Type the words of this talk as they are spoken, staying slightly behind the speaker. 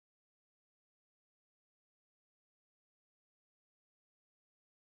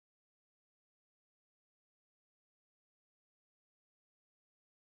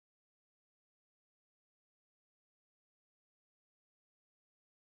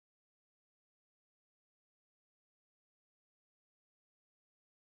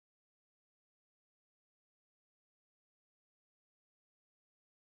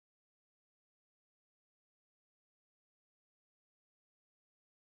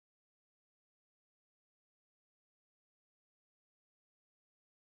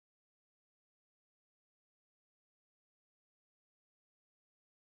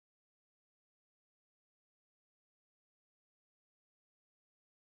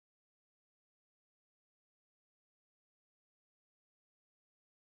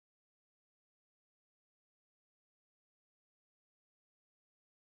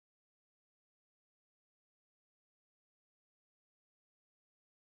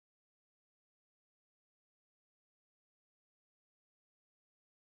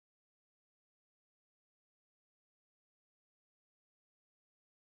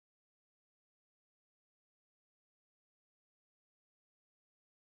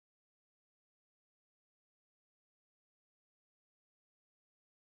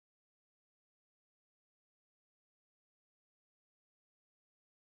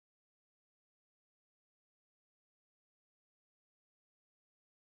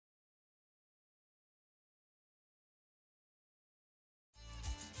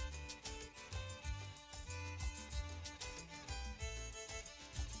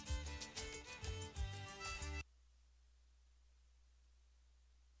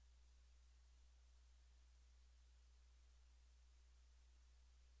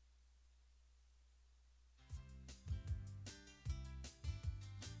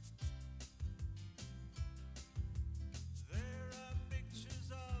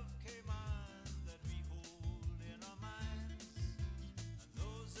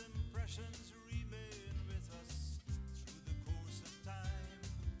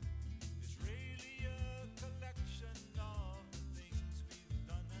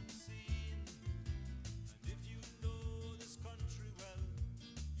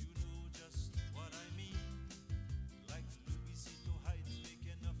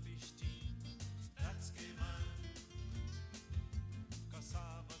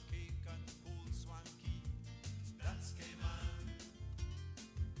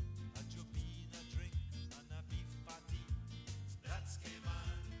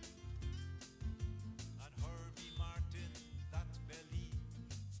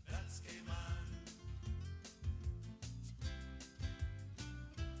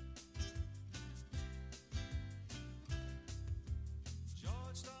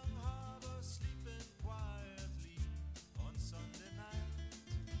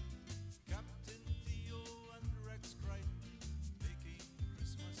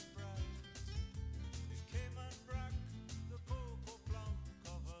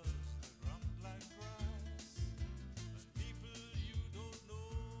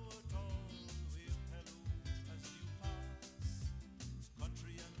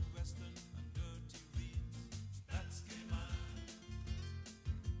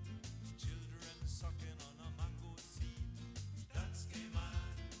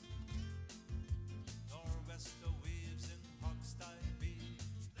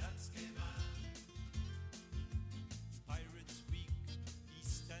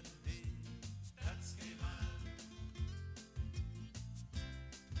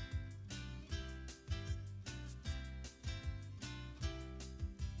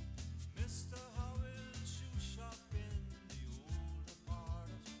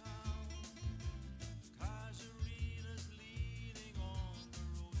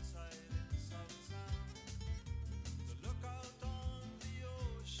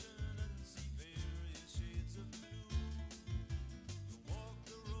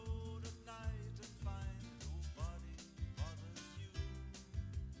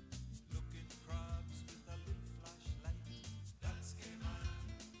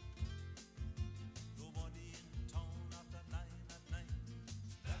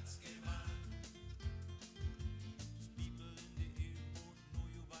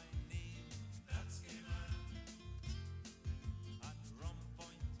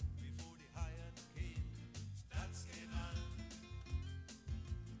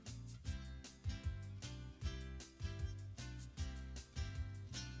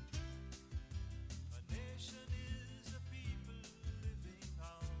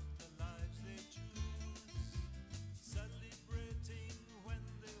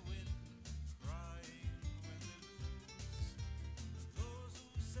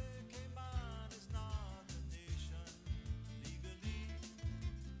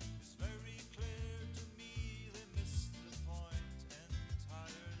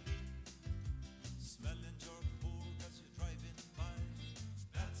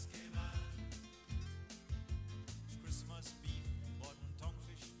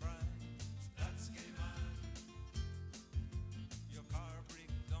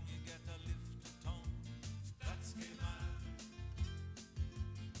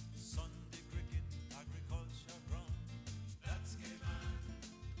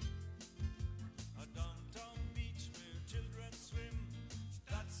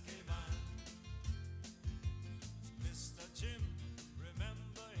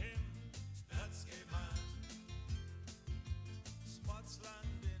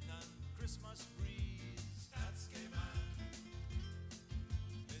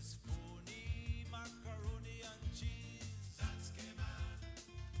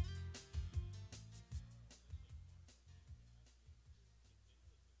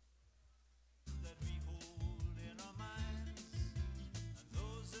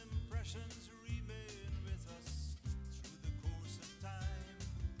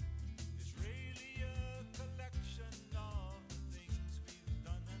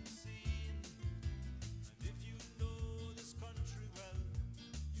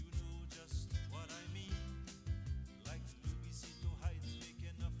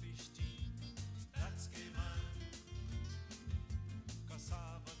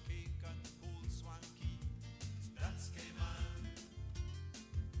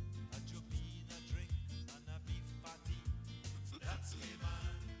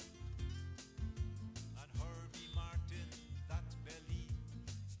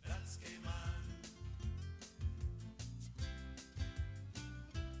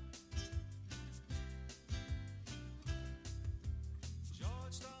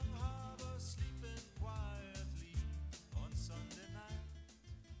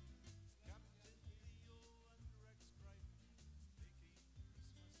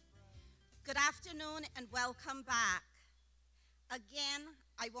Good afternoon and welcome back. Again,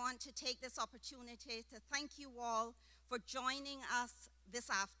 I want to take this opportunity to thank you all for joining us this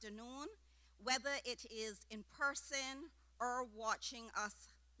afternoon, whether it is in person or watching us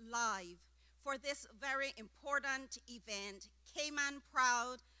live, for this very important event, Cayman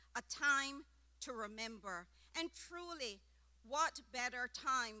Proud, a time to remember. And truly, what better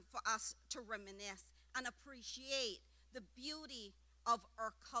time for us to reminisce and appreciate the beauty of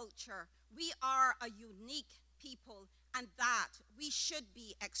our culture. We are a unique people, and that we should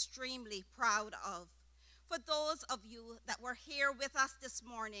be extremely proud of. For those of you that were here with us this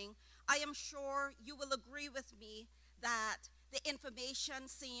morning, I am sure you will agree with me that the information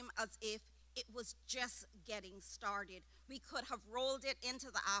seemed as if it was just getting started. We could have rolled it into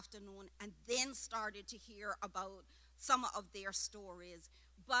the afternoon and then started to hear about some of their stories.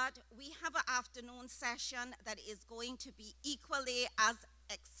 But we have an afternoon session that is going to be equally as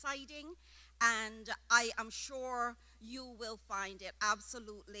exciting, and I am sure you will find it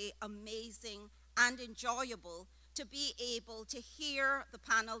absolutely amazing and enjoyable to be able to hear the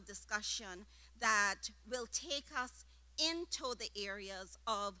panel discussion that will take us into the areas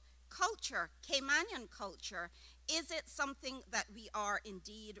of culture, Caymanian culture. Is it something that we are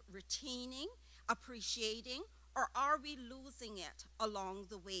indeed retaining, appreciating, or are we losing it along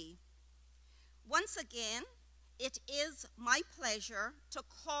the way? Once again, it is my pleasure to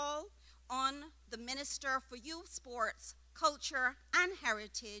call on the Minister for Youth, Sports, Culture, and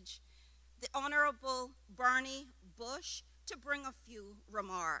Heritage, the Honorable Bernie Bush, to bring a few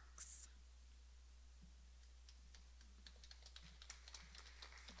remarks.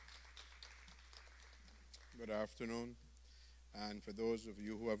 Good afternoon. And for those of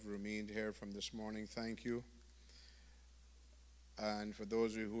you who have remained here from this morning, thank you. And for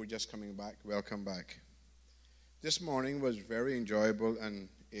those of you who are just coming back, welcome back. This morning was very enjoyable and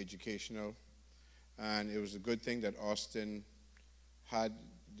educational, and it was a good thing that Austin had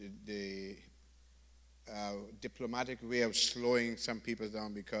the diplomatic way of slowing some people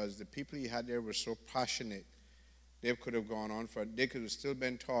down, because the people he had there were so passionate. They could have gone on they could have still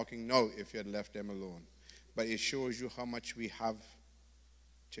been talking now if you had left them alone. But it shows you how much we have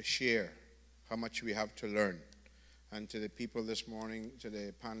to share, how much we have to learn. And to the people this morning, to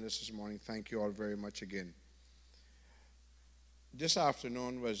the panelists this morning, thank you all very much again. This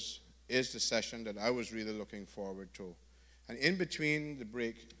afternoon is the session that I was really looking forward to. And in between the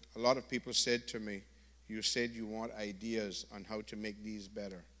break, a lot of people said to me, you said you want ideas on how to make these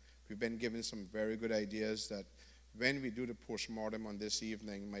better. We've been given some very good ideas that when we do the postmortem on this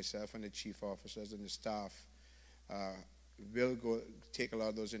evening, myself and the chief officers and the staff will go take a lot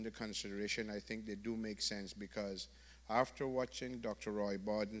of those into consideration. I think they do make sense, because after watching Dr. Roy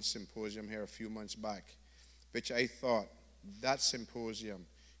Borden's symposium here a few months back, which I thought that symposium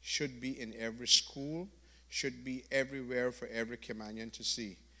should be in every school, should be everywhere for every Caymanian to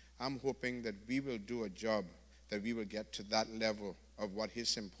see. I'm hoping that we will do a job, that we will get to that level of what his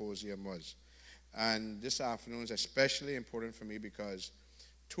symposium was. And this afternoon is especially important for me because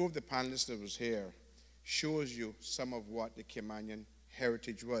two of the panelists that was here shows you some of what the Caymanian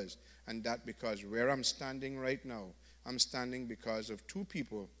heritage was. And that because where I'm standing right now, I'm standing because of two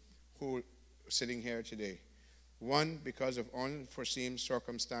people who are sitting here today. One, because of unforeseen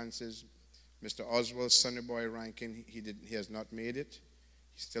circumstances, Mr. Oswald Sonnyboy Rankin, he has not made it.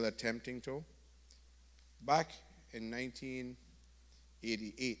 He's still attempting to. Back in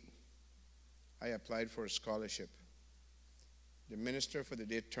 1988, I applied for a scholarship. The minister for the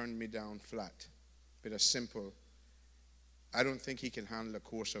day turned me down flat with a simple, I don't think he can handle a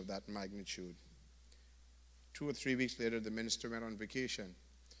course of that magnitude. 2 or 3 weeks later, the minister went on vacation.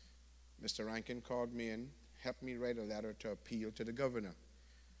 Mr. Rankin called me in, helped me write a letter to appeal to the governor.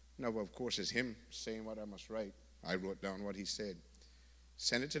 Now, of course, it's him saying what I must write. I wrote down what he said.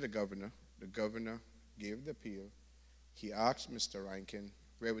 Sent it to the governor. The governor gave the appeal. He asked Mr. Rankin,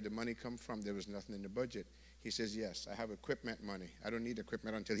 where would the money come from? There was nothing in the budget. He says, yes, I have equipment money. I don't need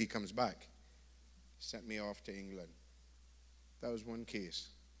equipment until he comes back. Sent me off to England. That was one case.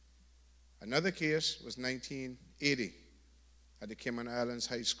 Another case was 1980 at the Cayman Islands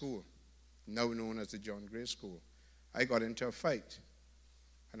High School, now known as the John Gray School. I got into a fight,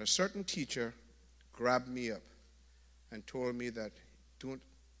 and a certain teacher grabbed me up and told me that don't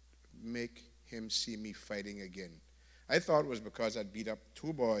make him see me fighting again. I thought it was because I'd beat up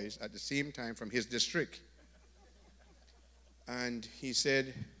 2 boys at the same time from his district. And he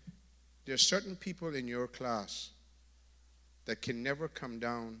said, there's certain people in your class that can never come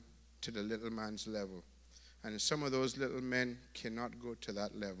down to the little man's level. And some of those little men cannot go to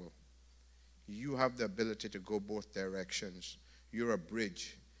that level. You have the ability to go both directions. You're a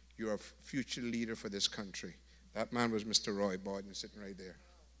bridge. You're a future leader for this country. That man was Mr. Roy Borden, sitting right there.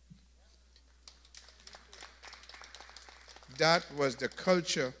 That was the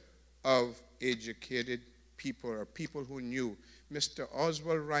culture of educated people, or people who knew. Mr.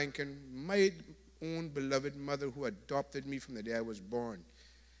 Oswald Rankin, my own beloved mother who adopted me from the day I was born,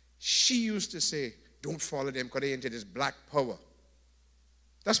 she used to say, don't follow them because they into this black power.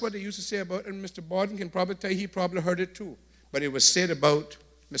 That's what they used to say about, and Mr. Borden can probably tell you, he probably heard it too. But it was said about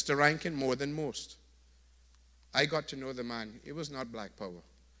Mr. Rankin more than most. I got to know the man. It was not black power.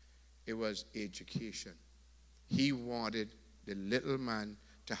 It was education. He wanted the little man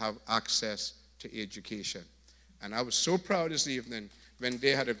to have access to education. And I was so proud this evening when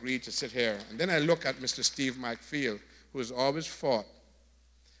they had agreed to sit here. And then I look at Mr. Steve McField, who has always fought.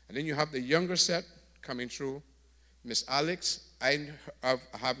 And then you have the younger set coming through. Miss Alex, I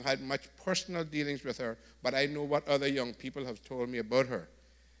haven't had much personal dealings with her, but I know what other young people have told me about her.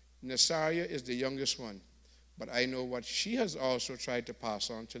 Nasaria is the youngest one, but I know what she has also tried to pass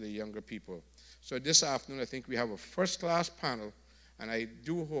on to the younger people. So this afternoon, I think we have a first-class panel, and I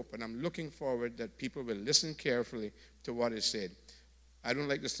do hope, and I'm looking forward that people will listen carefully to what is said. I don't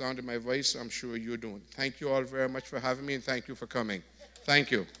like the sound of my voice. I'm sure you don't. Thank you all very much for having me, and thank you for coming. Thank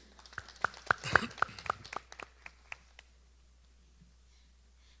you.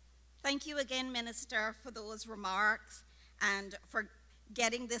 Thank you again, Minister, for those remarks and for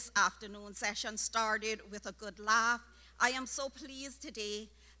getting this afternoon session started with a good laugh. I am so pleased today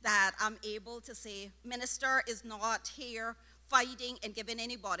that I'm able to say Minister is not here fighting and giving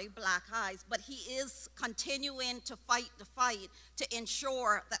anybody black eyes, but he is continuing to fight the fight to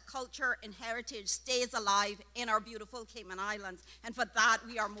ensure that culture and heritage stays alive in our beautiful Cayman Islands. And for that,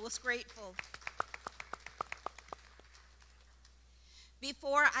 we are most grateful.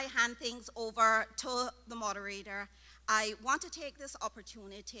 Before I hand things over to the moderator, I want to take this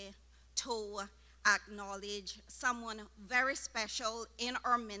opportunity to acknowledge someone very special in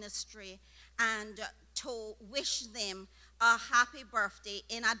our ministry and to wish them a happy birthday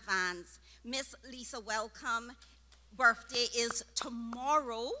in advance. Miss Lisa Welcome, birthday is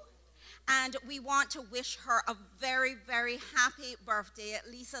tomorrow, and we want to wish her a very, very happy birthday.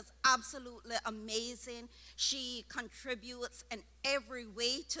 Lisa's absolutely amazing. She contributes in every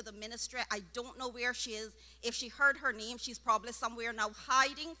way to the ministry. I don't know where she is. If she heard her name, she's probably somewhere now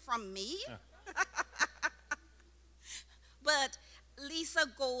hiding from me. Yeah. But Lisa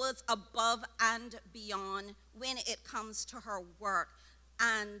goes above and beyond when it comes to her work.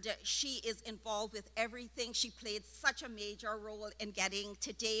 And she is involved with everything. She played such a major role in getting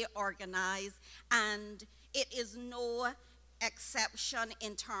today organized. And it is no exception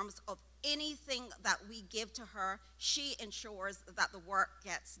in terms of anything that we give to her. She ensures that the work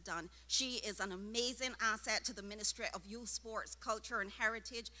gets done. She is an amazing asset to the Ministry of Youth, Sports, Culture, and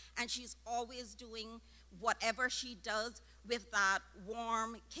Heritage. And she's always doing whatever she does with that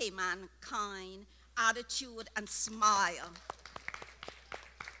warm Cayman kind attitude and smile.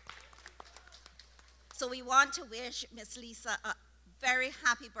 So we want to wish Miss Lisa a very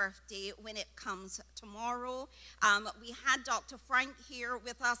happy birthday when it comes tomorrow. We had Dr. Frank here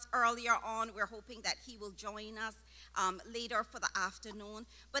with us earlier on. We're hoping that he will join us later for the afternoon.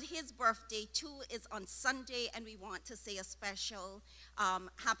 But his birthday too is on Sunday, and we want to say a special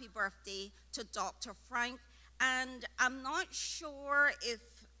happy birthday to Dr. Frank. And I'm not sure if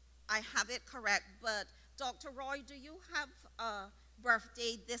I have it correct, but Dr. Roy, do you have a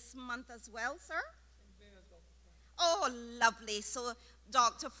birthday this month as well, sir? Oh, lovely. So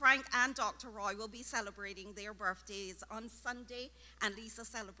Dr. Frank and Dr. Roy will be celebrating their birthdays on Sunday, and Lisa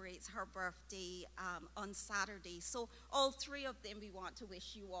celebrates her birthday on Saturday. So all three of them, we want to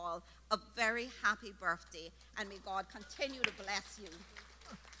wish you all a very happy birthday, and may God continue to bless you.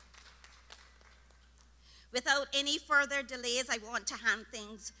 Without any further delays, I want to hand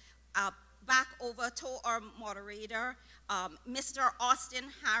things back over to our moderator, Mr. Austin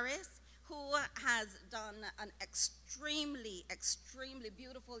Harris, who has done an extremely, extremely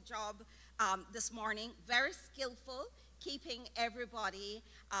beautiful job this morning, very skillful, keeping everybody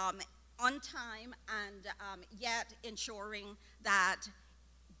on time and yet ensuring that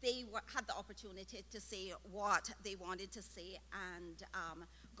they had the opportunity to say what they wanted to say and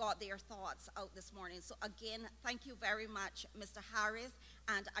got their thoughts out this morning. So again, thank you very much, Mr. Harris,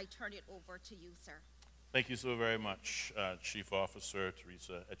 and I turn it over to you, sir. Thank you so very much, Chief Officer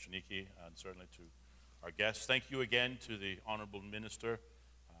Teresa Echeniki, and certainly to our guests. Thank you again to the Honorable Minister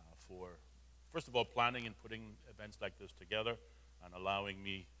for, first of all, planning and putting events like this together and allowing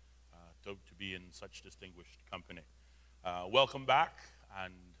me to be in such distinguished company. Welcome back,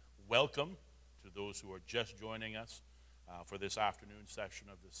 and welcome to those who are just joining us. for this afternoon session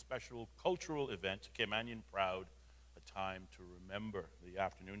of this special cultural event, Caymanian Proud, a time to remember. The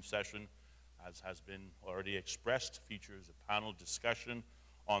afternoon session, as has been already expressed, features a panel discussion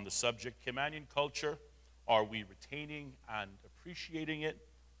on the subject, Caymanian culture. Are we retaining and appreciating it,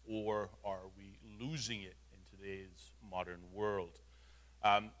 or are we losing it in today's modern world?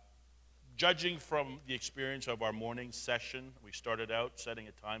 Judging from the experience of our morning session, we started out setting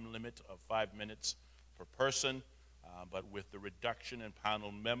a time limit of 5 minutes per person, but with the reduction in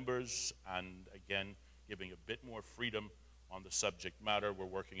panel members and again giving a bit more freedom on the subject matter, we're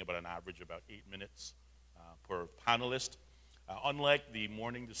working about an average about 8 minutes per panelist. Unlike the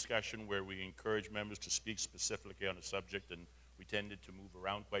morning discussion where we encourage members to speak specifically on a subject and we tended to move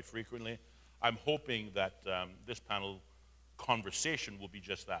around quite frequently, I'm hoping that this panel conversation will be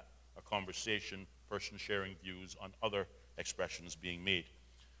just that, a conversation, person sharing views on other expressions being made.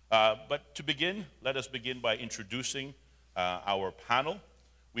 But to begin, let us begin by introducing our panel.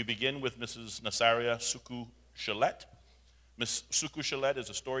 We begin with Mrs. Nasaria Suku-Chalet. Ms. Suku-Chalet is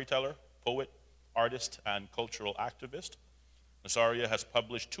a storyteller, poet, artist, and cultural activist. Nasaria has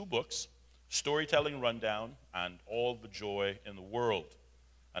published 2 books, Storytelling Rundown and All the Joy in the World,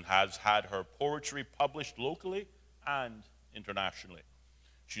 and has had her poetry published locally and internationally.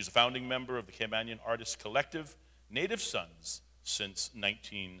 She's a founding member of the Caymanian Artists Collective, Native Sons, since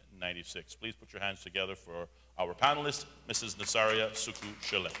 1996. Please put your hands together for our panelist, Mrs. Nasaria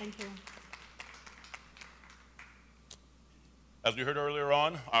Suku-Chalet. Thank you. As we heard earlier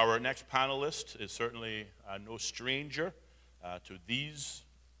on, our next panelist is certainly no stranger to these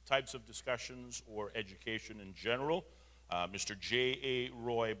types of discussions or education in general. Mr. J.A.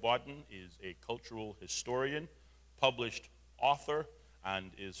 Roy Bodden is a cultural historian, published author,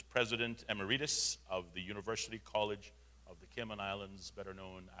 and is President Emeritus of the University College of the Cayman Islands, better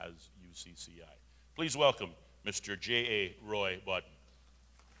known as UCCI. Please welcome Mr. J.A. Roy Bodden.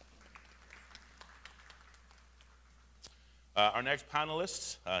 Our next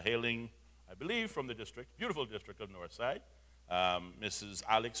panelists, hailing, I believe, from the district, beautiful district of Northside, Mrs.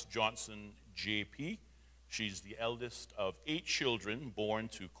 Alex Johnson, J.P. She's the eldest of 8 children born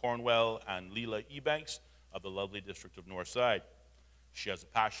to Cornwell and Leela Ebanks of the lovely district of Northside. She has a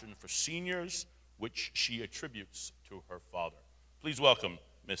passion for seniors, which she attributes to her father. Please welcome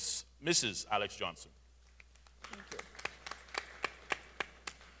Mrs. Alex Johnson. Thank you.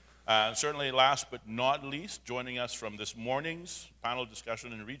 Certainly last but not least, joining us from this morning's panel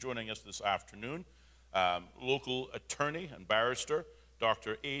discussion and rejoining us this afternoon, local attorney and barrister,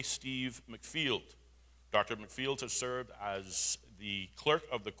 Dr. A. Steve McField. Dr. McField has served as the clerk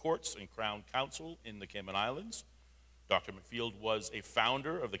of the courts and Crown Counsel in the Cayman Islands. Dr. McField was a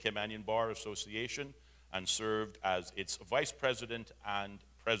founder of the Caymanian Bar Association and served as its vice president and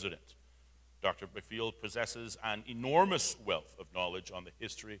president. Dr. McField possesses an enormous wealth of knowledge on the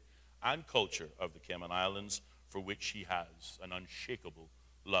history and culture of the Cayman Islands, for which he has an unshakable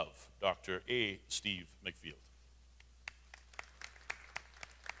love. Dr. A. Steve McField.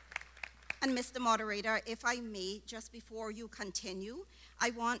 And Mr. Moderator, if I may, just before you continue,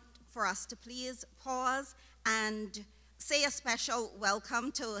 I want for us to please pause and say a special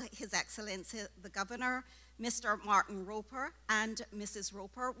welcome to His Excellency the Governor, Mr. Martin Roper and Mrs.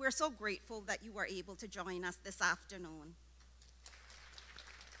 Roper. We're so grateful that you were able to join us this afternoon.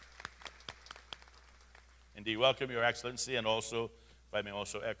 Indeed, welcome, Your Excellency, and also, if I may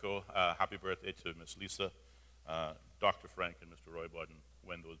also echo, happy birthday to Miss Lisa, Dr. Frank, and Mr. Roy Bodden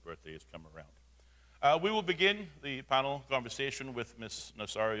when those birthdays come around. We will begin the panel conversation with Ms.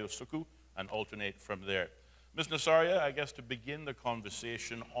 Nasaria Suku and alternate from there. Ms. Nasaria, I guess to begin the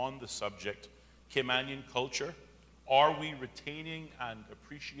conversation on the subject, Caymanian culture, are we retaining and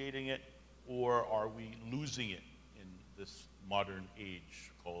appreciating it, or are we losing it in this modern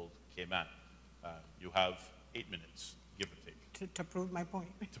age called Cayman? You have 8 minutes, give or take. To prove my point.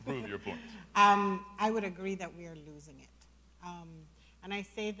 To prove your point. I would agree that we are losing it. And I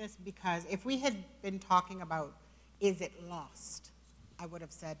say this because if we had been talking about, is it lost? I would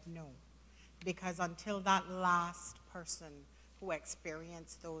have said no. Because until that last person who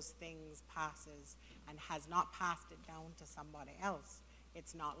experienced those things passes and has not passed it down to somebody else,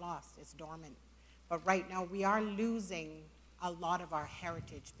 it's not lost, it's dormant. But right now we are losing a lot of our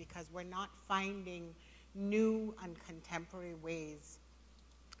heritage because we're not finding new and contemporary ways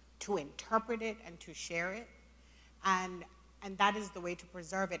to interpret it and to share it. And that is the way to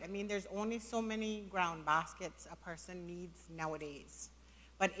preserve it. I mean, there's only so many ground baskets a person needs nowadays.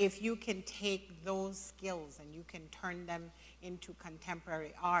 But if you can take those skills and you can turn them into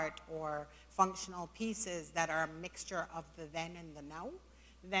contemporary art or functional pieces that are a mixture of the then and the now,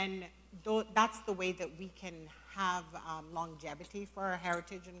 then that's the way that we can have longevity for our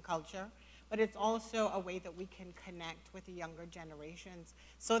heritage and culture. But it's also a way that we can connect with the younger generations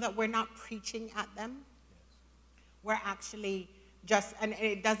so that we're not preaching at them. We're actually just, and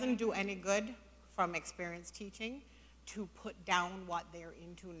it doesn't do any good from experience teaching to put down what they're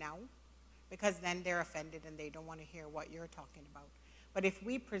into now, because then they're offended and they don't want to hear what you're talking about. But if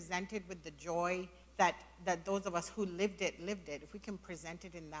we present it with the joy that those of us who lived it, if we can present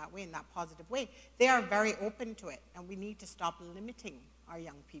it in that way, in that positive way, they are very open to it. And we need to stop limiting our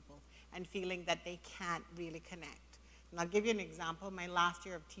young people and feeling that they can't really connect. And I'll give you an example. My last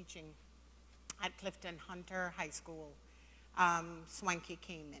year of teaching at Clifton Hunter High School, Swanky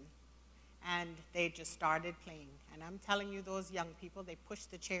came in, and they just started playing. And I'm telling you, those young people, they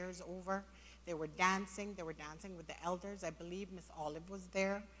pushed the chairs over. They were dancing with the elders. I believe Miss Olive was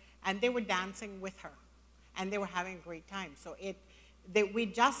there, and they were dancing with her, and they were having a great time. So we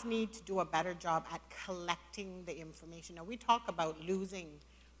just need to do a better job at collecting the information. Now, we talk about losing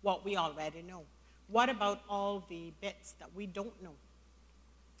what we already know. What about all the bits that we don't know?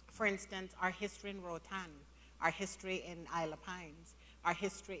 For instance, our history in Roatan, our history in Isle of Pines, our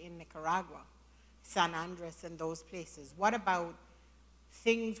history in Nicaragua, San Andres and those places. What about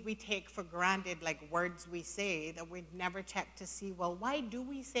things we take for granted, like words we say that we've never checked to see, well, why do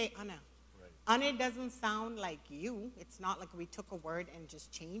we say Anna? Right. Anna doesn't sound like you. It's not like we took a word and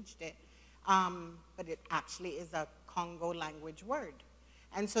just changed it, but it actually is a Congo language word.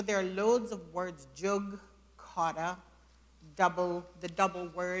 And so there are loads of words, jug, kata, the double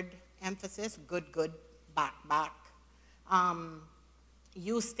word emphasis, good, back,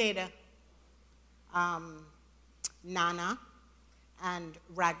 Usteda, Nana, and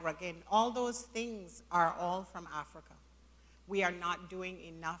Ragragin. All those things are all from Africa. We are not doing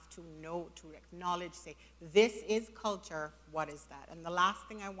enough to know, to acknowledge, say, this is culture, what is that? And the last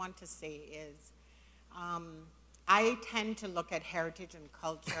thing I want to say is, I tend to look at heritage and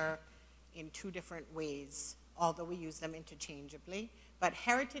culture in two different ways, although we use them interchangeably. But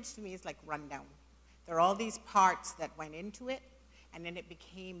heritage to me is like rundown. There are all these parts that went into it, and then it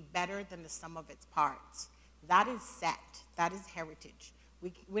became better than the sum of its parts. That is set. That is heritage.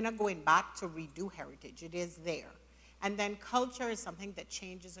 We're not going back to redo heritage. It is there. And then culture is something that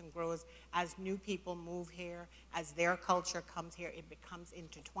changes and grows as new people move here, as their culture comes here, it becomes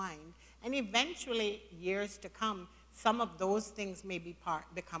intertwined. And eventually, years to come, some of those things may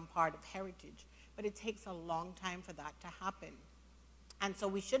become part of heritage. But it takes a long time for that to happen. And so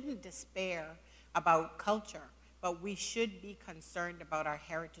we shouldn't despair about culture, but we should be concerned about our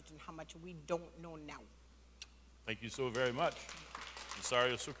heritage and how much we don't know now. Thank you so very much.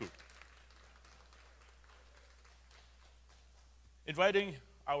 Masario Suku. Inviting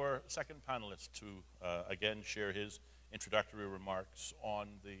our second panelist to again share his introductory remarks on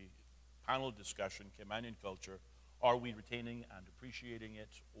the panel discussion, Caymanian culture. Are we retaining and appreciating it,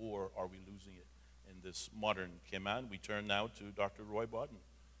 or are we losing it in this modern Cayman? We turn now to Dr. Roy Bodden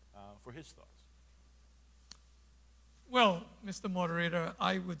for his thoughts. Well, Mr. Moderator,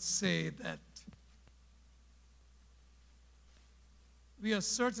 I would say that we are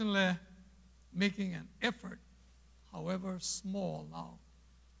certainly making an effort, however small now,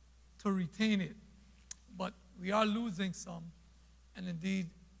 to retain it. But we are losing some, and indeed,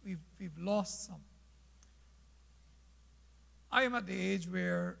 we've lost some. I am at the age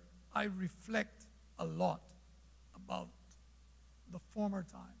where I reflect a lot about the former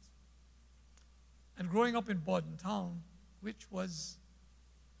times. And growing up in Bodden Town, which was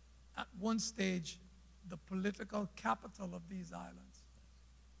at one stage the political capital of these islands,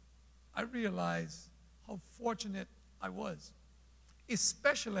 I realized how fortunate I was,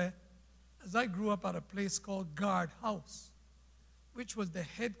 especially as I grew up at a place called Guard House, which was the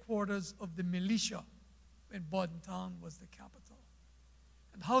headquarters of the militia when Bodden Town was the capital.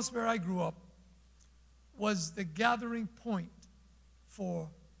 And the house where I grew up was the gathering point for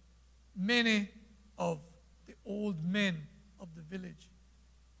many of the old men of the village.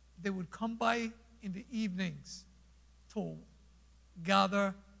 They would come by in the evenings to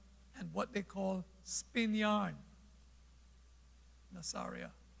gather and what they call spin yarn, Nasaria.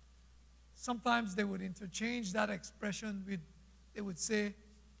 Sometimes they would interchange that expression with, they would say,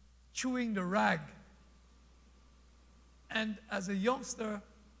 chewing the rag. And as a youngster,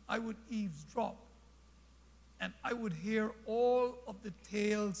 I would eavesdrop, and I would hear all of the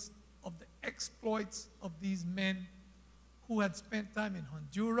tales of the exploits of these men who had spent time in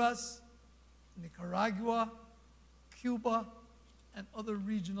Honduras, Nicaragua, Cuba, and other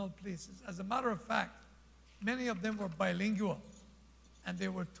regional places. As a matter of fact, many of them were bilingual, and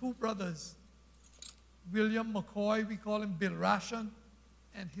there were two brothers, William McCoy, we call him Bill Ration,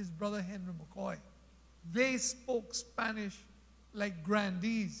 and his brother Henry McCoy. They spoke Spanish like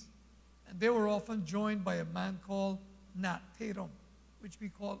grandees, and they were often joined by a man called Nat Tatum, which we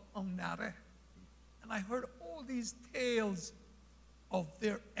call Nare. And I heard all these tales of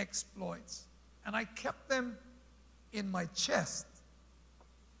their exploits, and I kept them in my chest.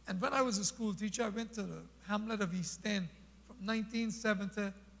 And when I was a school teacher, I went to the hamlet of East End from 1970 to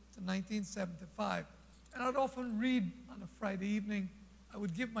 1975. And I'd often read on a Friday evening. I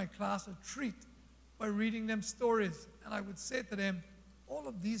would give my class a treat by reading them stories. And I would say to them, all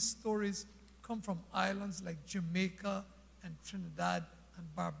of these stories come from islands like Jamaica and Trinidad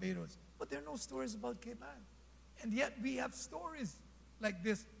and Barbados. But there are no stories about Cayman. And yet we have stories like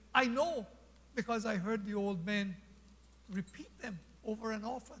this. I know because I heard the old men repeat them over and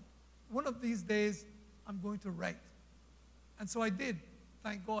often. One of these days, I'm going to write. And so I did,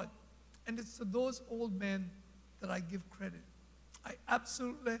 thank God. And it's to those old men that I give credit. I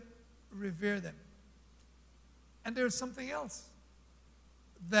absolutely revere them. And there's something else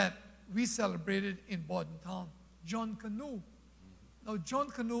that we celebrated in Bordentown, John Canoe. Now, John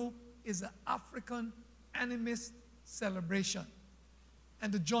Canoe is an African animist celebration.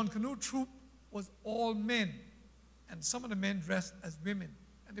 And the John Canoe troupe was all men. And some of the men dressed as women.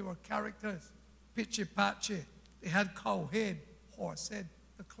 And they were characters. Pitchy Patchy. They had Cowhead, Horsehead,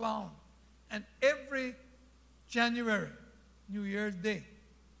 the clown. And every January, New Year's Day,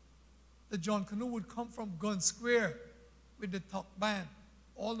 the John Canoe would come from Gun Square with the tuck band,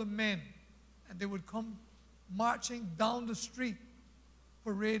 all the men. And they would come marching down the street,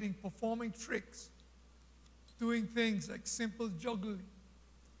 parading, performing tricks, doing things like simple juggling.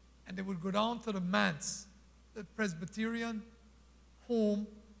 And they would go down to the manse, the Presbyterian home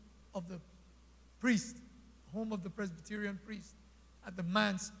of the priest, home of the Presbyterian priest, at the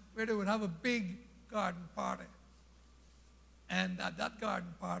manse, where they would have a big garden party. And at that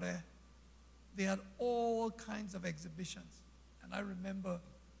garden party, they had all kinds of exhibitions. And I remember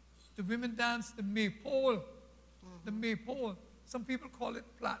the women danced the maypole, the maypole. Some people call it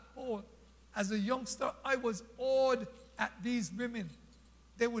flat pole. As a youngster, I was awed at these women.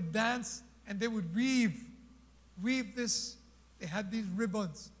 They would dance and they would weave this. They had these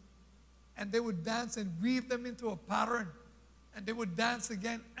ribbons. And they would dance and weave them into a pattern. And they would dance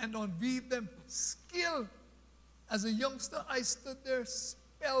again and unweave them. Skill. As a youngster, I stood there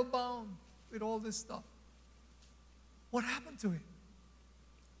spellbound with all this stuff. What happened to it?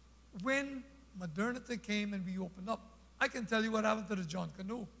 When modernity came and we opened up, I can tell you what happened to the John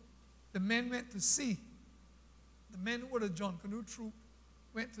Canoe. The men went to sea. The men who were the John Canoe troupe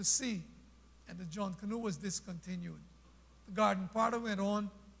went to sea, and the John Canoe was discontinued. The garden party went on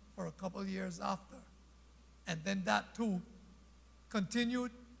for a couple of years after. And then that too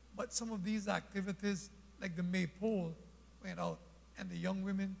continued, but some of these activities, like the maypole, went out, and the young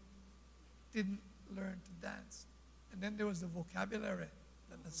women didn't learn to dance. And then there was the vocabulary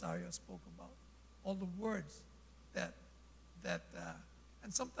that Nazario spoke about, all the words that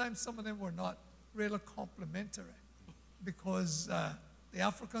and sometimes some of them were not really complimentary, because the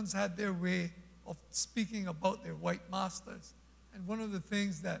Africans had their way of speaking about their white masters. And one of the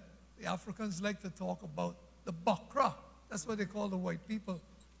things that the Africans like to talk about, the bakra, that's what they call the white people.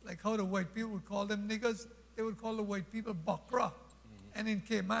 Like how the white people would call them niggers, they would call the white people bakra. And in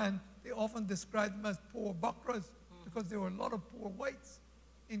Cayman, they often describe them as poor bakras, because there were a lot of poor whites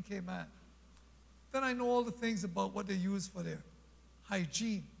in Cayman. Then I know all the things about what they use for their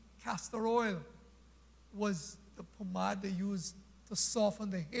hygiene. Castor oil was the pomade they used to soften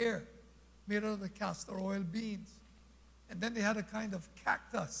the hair, made out of the castor oil beans. And then they had a kind of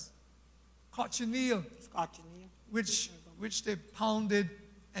cactus, cochineal, which they pounded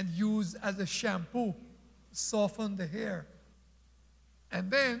and used as a shampoo to soften the hair.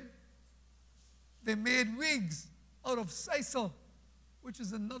 And then they made wigs out of sisal, which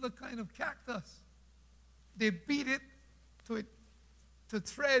is another kind of cactus. They beat it to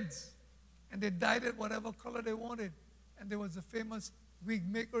threads, and they dyed it whatever color they wanted. And there was a famous wig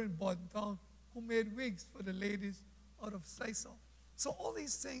maker in Bordentown who made wigs for the ladies out of sisal. So all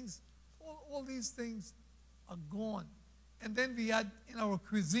these things are gone. And then we had in our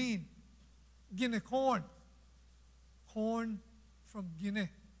cuisine Guinea corn. Corn from Guinea,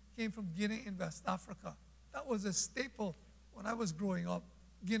 came from Guinea in West Africa. That was a staple when I was growing up,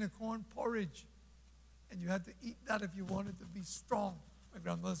 Guinea corn porridge. And you had to eat that if you wanted to be strong. My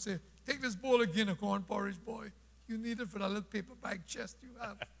grandmother said, take this bowl of Guinea corn porridge, boy. You need it for that little paper bag chest you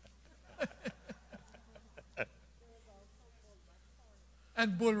have.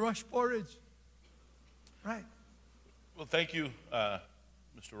 And bulrush porridge. Right. Well, thank you,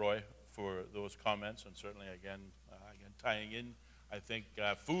 Mr. Roy, for those comments, and certainly, again, tying in I think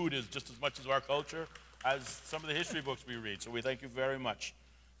food is just as much as our culture as some of the history books we read. So we thank you very much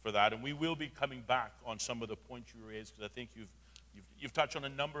for that. And we will be coming back on some of the points you raised, because I think you've touched on a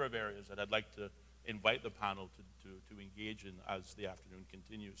number of areas that I'd like to invite the panel to engage in as the afternoon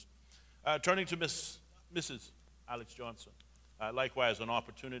continues. Turning to Mrs. Alex Johnson, likewise an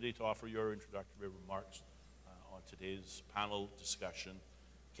opportunity to offer your introductory remarks on today's panel discussion.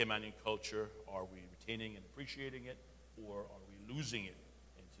 Caymanian culture, are we retaining and appreciating it, or are we losing it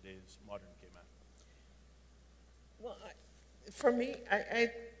in today's modern Cayman? Well, for me, I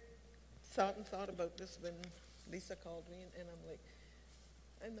thought about this when Lisa called me, and I'm like,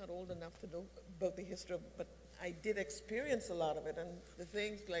 I'm not old enough to know about the history, but I did experience a lot of it, and the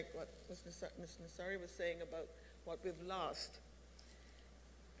things like what Ms. Nassari was saying about what we've lost.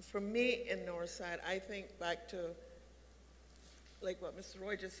 For me in Northside, I think back to like what Mr.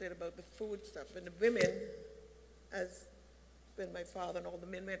 Roy just said about the food stuff, and the women, as when my father and all the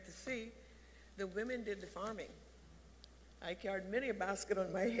men went to sea, the women did the farming. I carried many a basket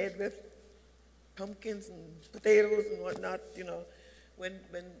on my head with pumpkins and potatoes and whatnot, you know, when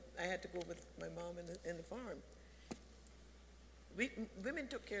I had to go with my mom in the farm. Women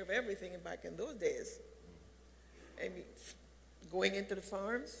took care of everything back in those days. I mean, going into the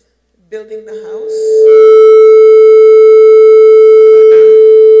farms, building the house.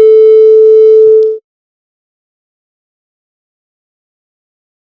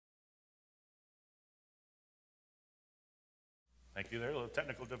 Thank you there. A little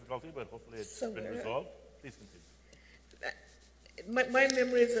technical difficulty, but hopefully it's been resolved. Please continue. My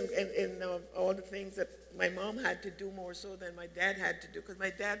memories and all the things that my mom had to do more so than my dad had to do, because my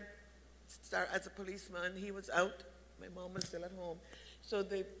dad started as a policeman, he was out, my mom was still at home. So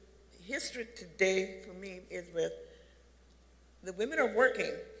the history today for me is with the women are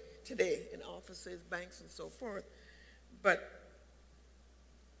working today in offices, banks, and so forth, but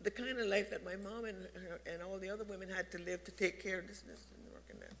the kind of life that my mom and all the other women had to live to take care of this and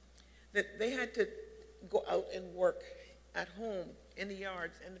working there, that they had to go out and work at home, in the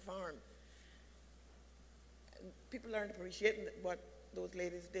yards, in the farm. And people aren't appreciating what those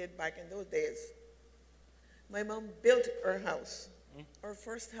ladies did back in those days. My mom built her house, our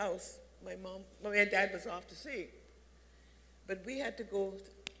first house. My dad was off to sea, but we had to go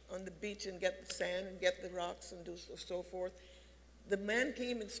on the beach and get the sand and get the rocks and do so forth. The man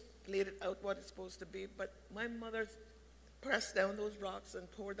came and split it out what it's supposed to be, but my mother pressed down those rocks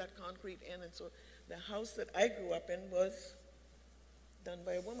and poured that concrete in, and so the house that I grew up in was done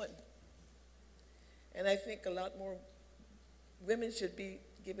by a woman. And I think a lot more women should be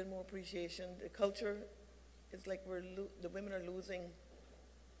given more appreciation. The culture is like the women are losing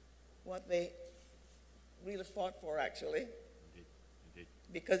what they really fought for, actually. Indeed.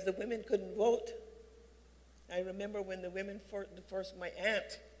 Because the women couldn't vote. I remember when the women, my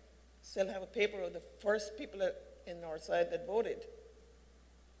aunt, still have a paper of the first people in Northside that voted.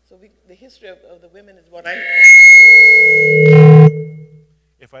 So the history of the women is what I...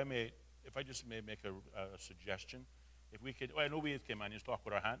 If I just may make a suggestion, if we could, I know we as Caymanians talk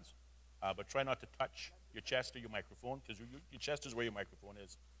with our hands, but try not to touch your chest or your microphone, because your chest is where your microphone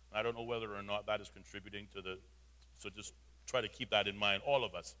is. And I don't know whether or not that is contributing to so just try to keep that in mind, all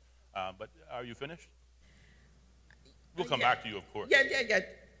of us. But are you finished? We'll come back to you, of course. Yeah.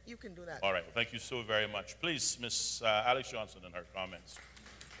 You can do that. All right. Well, thank you so very much. Please, Ms. Alex Johnson and her comments.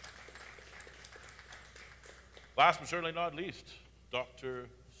 Last but certainly not least, Dr.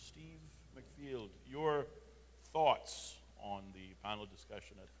 Steve McField, your thoughts on the panel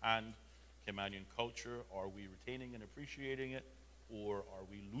discussion at hand, Caymanian culture. Are we retaining and appreciating it, or are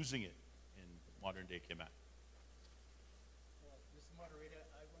we losing it in modern day Cayman? Well, Mr. Moderator,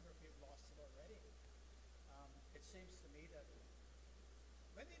 I wonder if we've lost it already. It seems to me that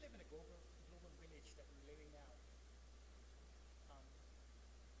when we live in a global village that we're living now,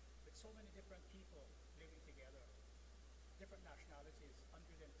 with so many different people living together, different nationalities,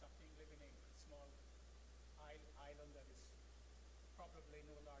 100 and something living in a small island that is probably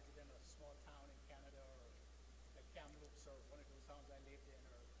no larger than a small town in Canada, or like Kamloops, or one of those towns I lived in,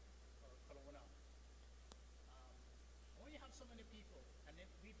 or Kelowna. When you have so many people, and then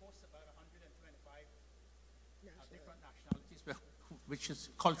we boast about 125 different nationalities, which is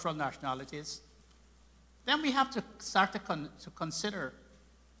cultural nationalities, then we have to start to consider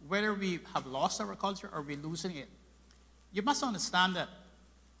whether we have lost our culture or we're losing it. You must understand that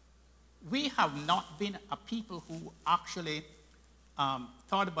we have not been a people who actually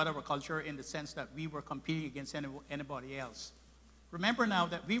thought about our culture in the sense that we were competing against anybody else. Remember now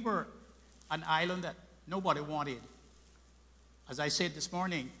that we were an island that nobody wanted. As I said this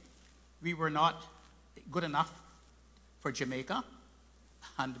morning, we were not good enough for Jamaica.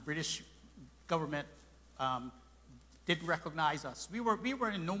 and the British government did recognize us. We were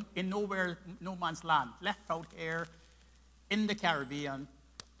in nowhere, no man's land, left out here in the Caribbean,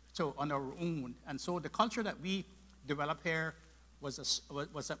 so on our own. And so the culture that we developed here was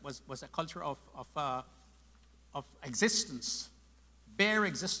a culture of existence, bare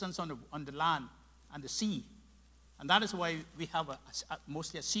existence on the land and the sea. And that is why we have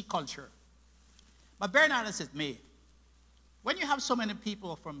mostly a sea culture. But bear that as it may, when you have so many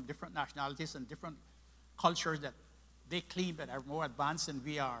people from different nationalities and different cultures that they claim that are more advanced than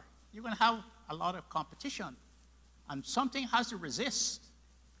we are, you're going to have a lot of competition. And something has to resist.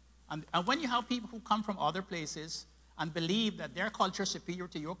 And when you have people who come from other places and believe that their culture is superior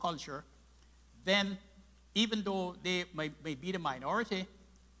to your culture, then even though they may be the minority,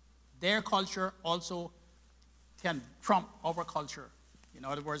 their culture also can trump our culture. In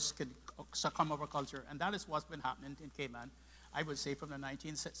other words, can succumb our culture. And that is what's been happening in Cayman, I would say, from the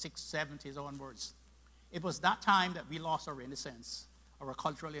 1970s onwards. It was that time that we lost our innocence, our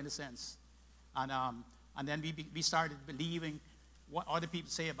cultural innocence. And then we started believing what other people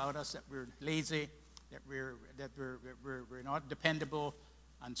say about us, that we're lazy, that we're not dependable,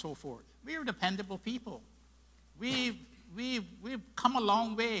 and so forth. We're dependable people. We've come a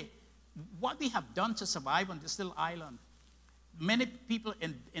long way. What we have done to survive on this little island, many people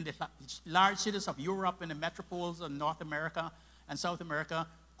in the large cities of Europe and the metropoles of North America and South America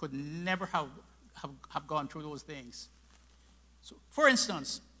could never have gone through those things. So, for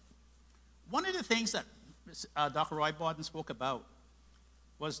instance, one of the things that Dr. Roy Borden spoke about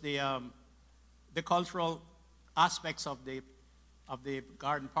was the cultural aspects of the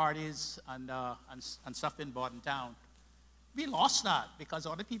garden parties and stuff in Borden Town. We lost that because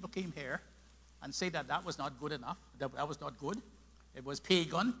other people came here and said that that was not good enough, that was not good. It was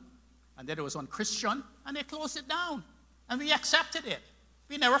pagan, and then it was unchristian, and they closed it down. And we accepted it.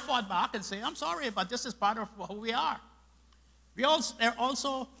 We never fought back and say, I'm sorry, but this is part of who we are. They're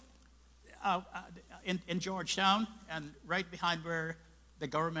also in Georgetown, and right behind where the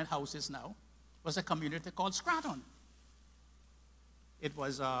government house is now, was a community called Scranton. It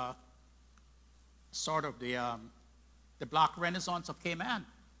was sort of the Black Renaissance of Cayman,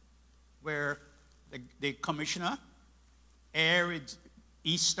 where the commissioner, every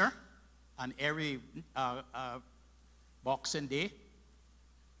Easter and every Boxing Day,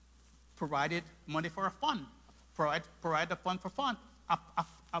 provided money for a fund, provide a fund for fun,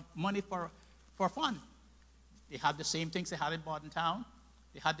 money for fun. They had the same things they had in Borden Town.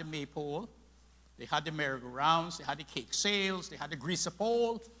 They had the maypole, they had the merry-go-rounds, they had the cake sales, they had the grease the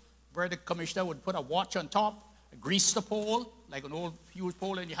pole, where the commissioner would put a watch on top, grease the pole, like an old huge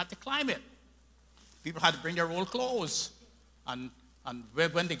pole, and you had to climb it. People had to bring their old clothes. And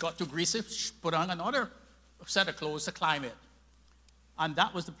when they got to grease it, put on another set of clothes to climb it. And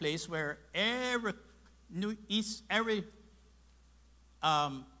that was the place where every New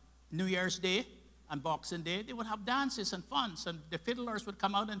Year's Day and Boxing Day, they would have dances and funs, and the fiddlers would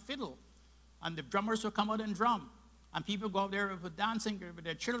come out and fiddle, and the drummers would come out and drum, and people go out there with dancing with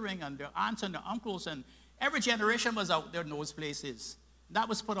their children and their aunts and their uncles, and every generation was out there in those places. That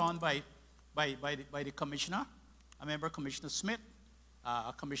was put on by the commissioner. I remember Commissioner Smith,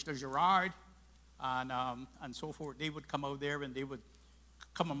 Commissioner Gerard, and so forth. They would come out there and they would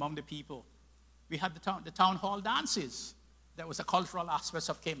come among the people. We had the town hall dances. That was a cultural aspect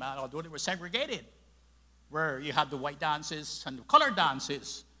of Cayman, although they were segregated, where you had the white dances and the colored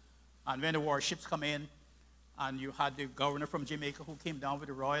dances. And when the warships come in, and you had the governor from Jamaica who came down with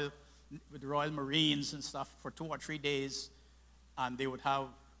the Royal Marines and stuff for 2 or 3 days, and they would have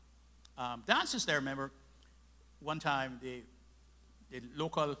dances there. Remember, one time the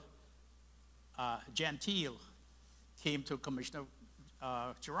local genteel came to Commissioner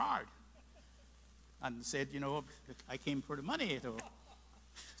Gerard and said, you know, I came for the money to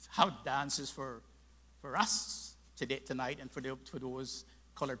have dances for us tonight and for those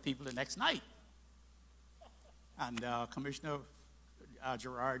colored people the next night. And Commissioner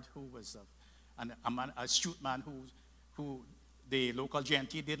Gerard, who was an astute man who the local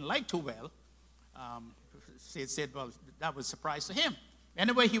genteel didn't like too well, said, well, that was a surprise to him.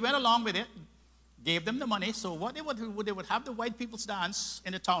 Anyway, he went along with it, gave them the money. So what they would do, they would have the white people's dance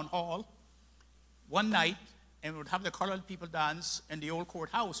in the town hall one night, and would have the colored people dance in the old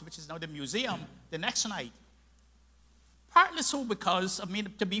courthouse, which is now the museum, the next night. Partly so because, I mean,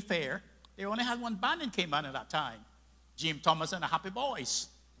 to be fair, they only had one band in Cayman at that time, Jim Thomas and the Happy Boys,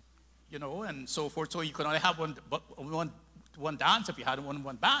 you know, and so forth. So you could only have one dance if you had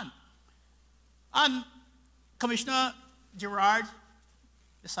one band. And Commissioner Gerard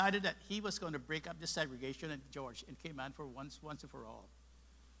decided that he was going to break up the segregation in Cayman for once and for all.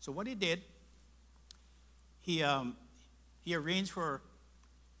 So what he did, he arranged for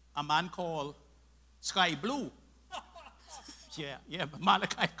a man called Sky Blue. yeah,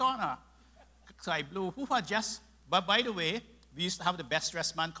 Malachi Connor, Sky Blue, who had just, but by the way, we used to have the best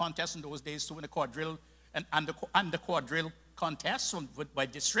dressed man contest in those days too, in the quadrille and the quadrille contest by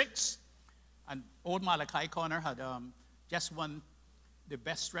districts. And old Malachi Connor had just won the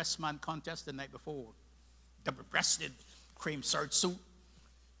best dressed man contest the night before. Double-breasted cream serge suit,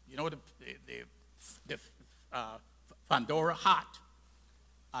 you know, the Pandora hat,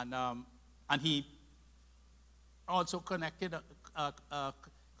 and he also connected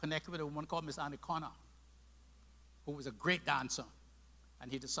with a woman called Miss Annie Connor, who was a great dancer,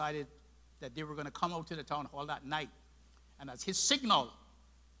 and he decided that they were going to come out to the town hall that night, and as his signal,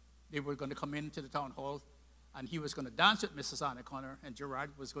 they were going to come into the town hall, and he was going to dance with Mrs. Annie Connor, and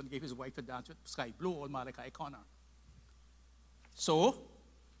Gerard was going to give his wife a dance with Sky Blue, old Malachi Connor. So,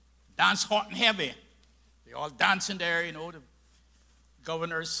 dance hot and heavy. They all dancing there, you know, the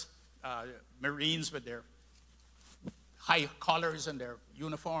governors, Marines with their high collars and their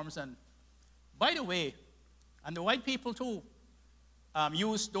uniforms. And by the way, and the white people too,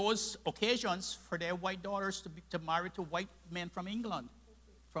 used those occasions for their white daughters to marry to white men from England,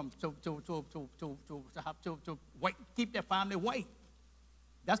 to keep their family white.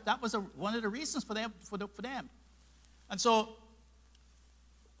 That was one of the reasons for them. And so,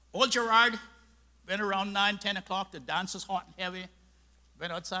 old Gerard went around 9, 10 o'clock. The dance was hot and heavy.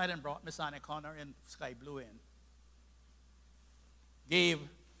 Went outside and brought Miss Annie Connor and Sky Blue in. Gave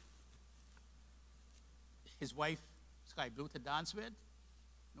his wife Sky Blue to dance with.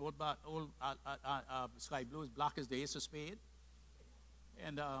 Old Sky Blue is black as the ace of spade.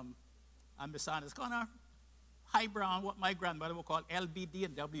 And Miss Annie Connor, high brown, what my grandmother would call LBD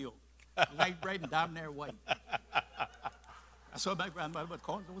and W. Light bright and damn near white. That's what my grandmother would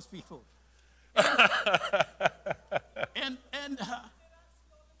call those people. And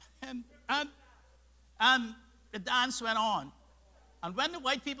the dance went on. And when the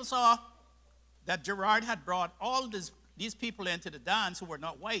white people saw that Gerard had brought all these people into the dance who were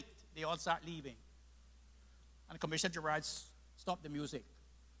not white, they all started leaving. And Commissioner Gerard stopped the music.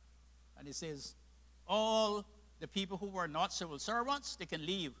 And he says, all the people who were not civil servants, they can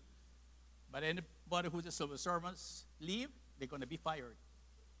leave. But anybody who's a civil servants leave, they're going to be fired.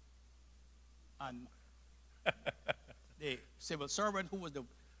 And the civil servant who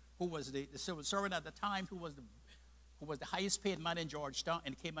was the civil servant at the time, who was the highest paid man in Georgetown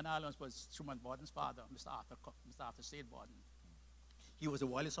in Cayman Islands, was Truman Borden's father, Mr. Arthur Sade Borden. He was a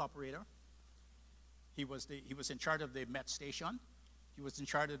wireless operator. He was in charge of the Met station. He was in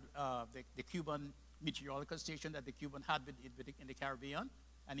charge of the Cuban meteorological station that the Cuban had in the Caribbean,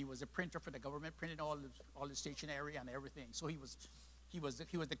 and he was a printer for the government, printing all the stationery and everything. So he was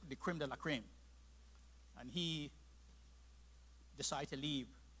the creme de la creme, and he decided to leave.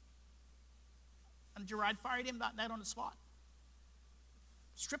 And Gerard fired him that night on the spot.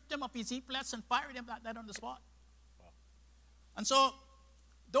 Stripped him of his epaulets and fired him that night on the spot. Wow. And so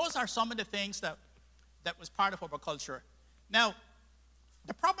those are some of the things that was part of our culture. Now,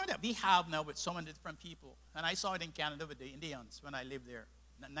 the problem that we have now with so many different people, and I saw it in Canada with the Indians when I lived there,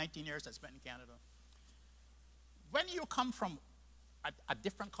 19 years I spent in Canada. When you come from a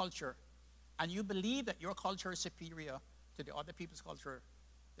different culture and you believe that your culture is superior to the other people's culture,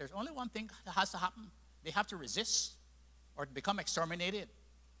 there's only one thing that has to happen. They have to resist or become exterminated.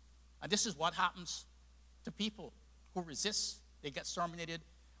 And this is what happens to people who resist. They get exterminated,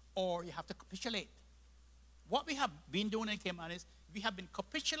 or you have to capitulate. What we have been doing in Cayman is we have been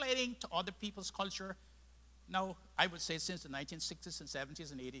capitulating to other people's culture now, I would say since the 1960s and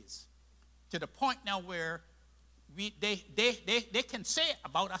 70s and 80s, to the point now where they can say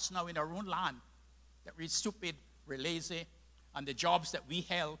about us now in our own land that we're stupid, we're lazy, and the jobs that we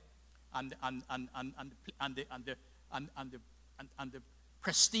held and the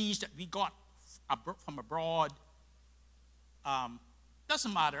prestige that we got from abroad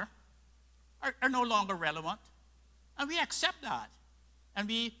doesn't matter, are no longer relevant, and we accept that, and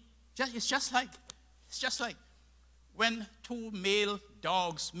it's just like when two male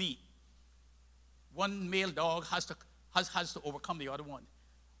dogs meet. One male dog has to overcome the other one,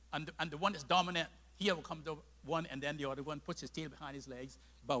 and the one that's dominant, he overcomes the one, and then the other one puts his tail behind his legs,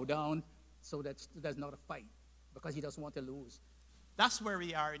 bow down, so that there's not a fight, because he doesn't want to lose. That's where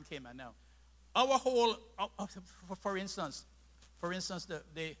we are in Cayman now. Our whole, for instance,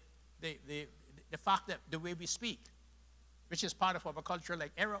 the fact that the way we speak, which is part of our culture,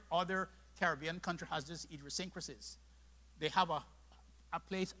 like every other Caribbean country has this idiosyncrasies. They have a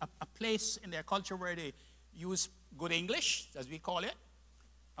place in their culture where they use good English, as we call it,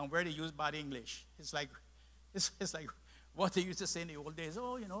 and where they use bad English. It's like what they used to say in the old days.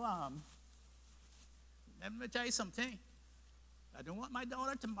 Oh, let me tell you something. I don't want my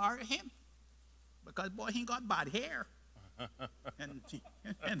daughter to marry him because, boy, he got bad hair. and he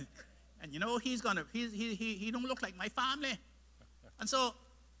don't look like my family. And so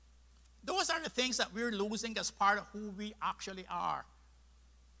those are the things that we're losing as part of who we actually are.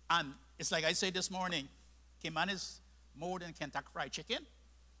 And it's like I said this morning, Cayman is more than Kentucky Fried Chicken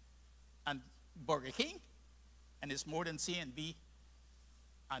and Burger King, and it's more than C&B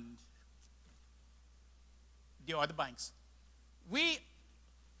and the other banks. We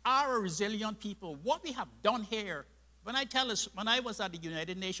are a resilient people. What we have done here, when I was at the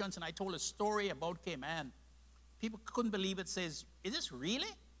United Nations and I told a story about Cayman, people couldn't believe it. Says, is this really?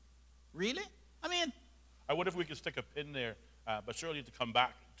 Really? I mean, I wonder if we could stick a pin there, but surely to come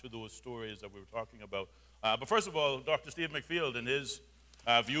back to those stories that we were talking about. But first of all, Dr. Steve McField and his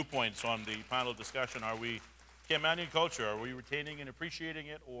viewpoints on the panel discussion. Are we Caymanian culture? Are we retaining and appreciating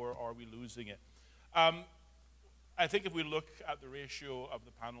it, or are we losing it? I think if we look at the ratio of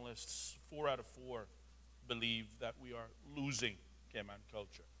the panelists, 4 out of 4 believe that we are losing Cayman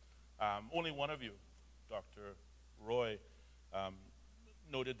culture. Only one of you, Dr. Roy,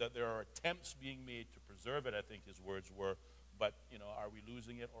 noted that there are attempts being made to preserve it, I think his words were, but are we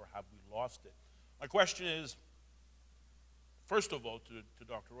losing it or have we lost it? My question is, first of all, to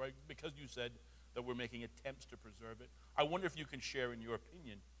Dr. Roy, because you said that we're making attempts to preserve it, I wonder if you can share, in your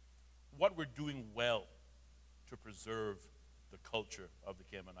opinion, what we're doing well to preserve the culture of the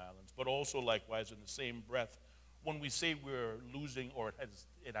Cayman Islands, but also likewise in the same breath, when we say we're losing or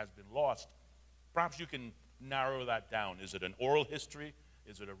it has been lost, perhaps you can narrow that down. Is it an oral history?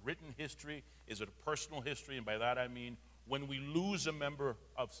 Is it a written history? Is it a personal history? And by that I mean, when we lose a member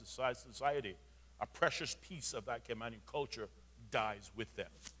of society, a precious piece of that Caymanian culture dies with them.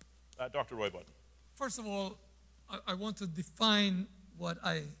 Dr. Roy Button. First of all, I want to define what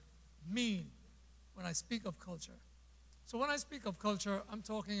I mean when I speak of culture. So when I speak of culture, I'm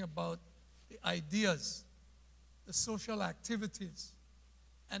talking about the ideas, the social activities,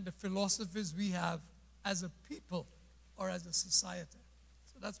 and the philosophies we have as a people or as a society.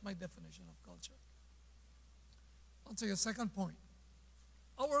 So that's my definition of culture. On to your second point.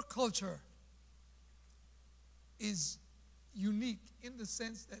 Our culture is unique in the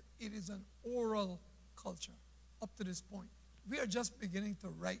sense that it is an oral culture up to this point. We are just beginning to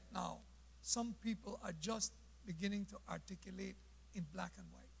write now. Some people are just beginning to articulate in black and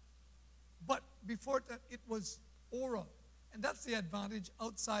white. But before that, it was oral. And that's the advantage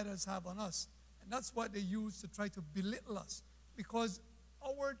outsiders have on us. And that's what they use to try to belittle us. Because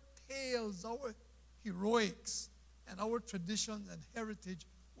our tales, our heroics, and our traditions and heritage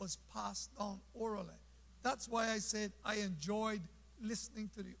was passed down orally. That's why I said I enjoyed listening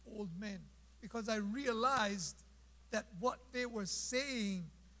to the old men. Because I realized that what they were saying,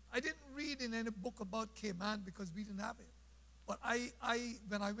 I didn't read in any book about Cayman because we didn't have it. But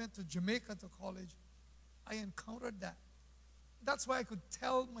when I went to Jamaica to college, I encountered that. That's why I could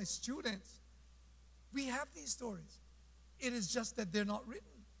tell my students, we have these stories. It is just that they're not written.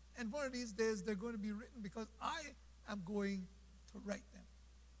 And one of these days, they're going to be written because I am going to write them.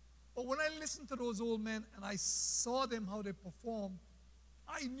 But when I listened to those old men and I saw them, how they performed,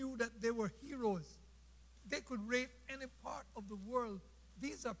 I knew that they were heroes. They could rate any part of the world.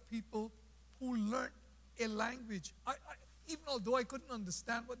 These are people who learned a language. Even although I couldn't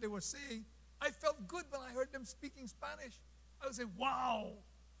understand what they were saying, I felt good when I heard them speaking Spanish. I would say, wow,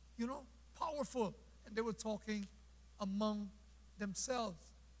 powerful. And they were talking among themselves.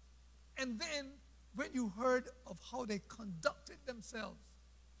 And then when you heard of how they conducted themselves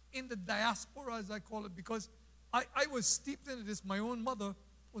in the diaspora, as I call it, because I was steeped in this. My own mother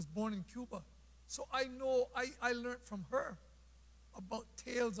was born in Cuba. So I know, I learned from her about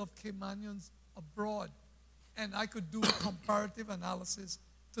tales of Caymanians abroad. And I could do a comparative analysis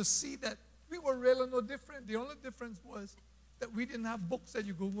to see that we were really no different. The only difference was that we didn't have books that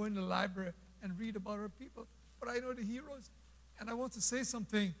you could go in the library and read about our people. But I know the heroes. And I want to say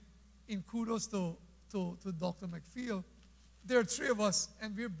something in kudos to Dr. McField. There are 3 of us,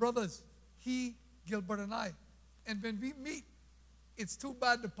 and we're brothers. He, Gilbert, and I. And when we meet, it's too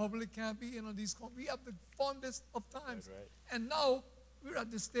bad the public can't be in on these. We have the fondest of times. Right. And now we're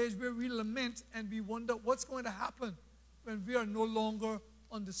at the stage where we lament and we wonder what's going to happen when we are no longer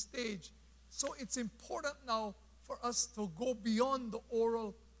on the stage. So it's important now for us to go beyond the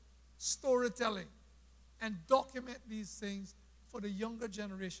oral storytelling and document these things for the younger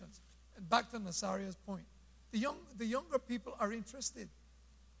generations. And back to Nasaria's point, the younger people are interested.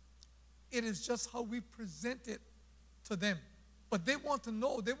 It is just how we present it to them. But they want to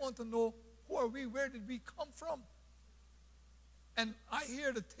know who are we, where did we come from? And I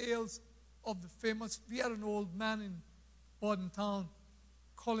hear the tales of the famous, we had an old man in Borden Town,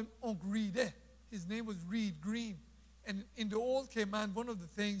 call him Uncle Reed. His name was Reed Green. And in the old Cayman, one of the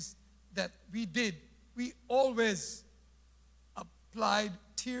things that we did, we always applied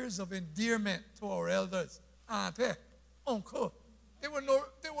tears of endearment to our elders. Auntie, uncle. They were no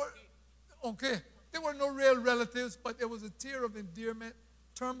real relatives, but there was a tear of endearment,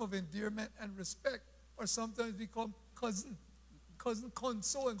 term of endearment and respect. Or sometimes we call them cousin, con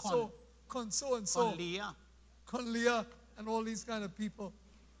so and so, con so and so, con Leah, and all these kind of people.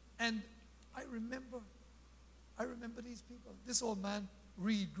 And I remember these people. This old man,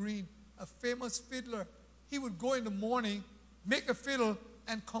 Reed Green, a famous fiddler. He would go in the morning, make a fiddle,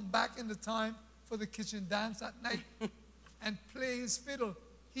 and come back in the time for the kitchen dance at night and play his fiddle.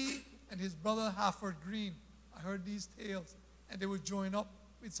 He and his brother Harquail Green, I heard these tales, and they would join up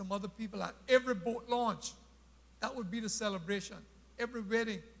with some other people at every boat launch. That would be the celebration, every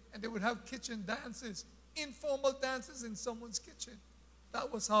wedding, and they would have kitchen dances, informal dances in someone's kitchen.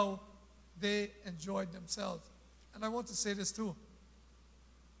 That was how they enjoyed themselves. And I want to say this too.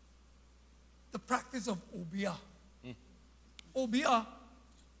 The practice of obia. Obia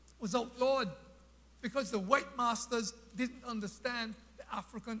was outlawed because the white masters didn't understand the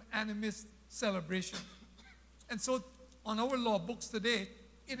African animist celebration. And so on our law books today,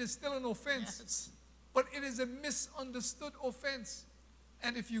 it is still an offense. Yes. But it is a misunderstood offense.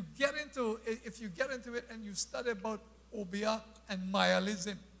 And if you get into it and you study about obia and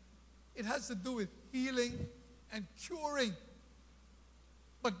Mayalism, it has to do with healing and curing.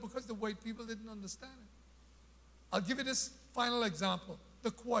 But because the white people didn't understand it. I'll give you this final example.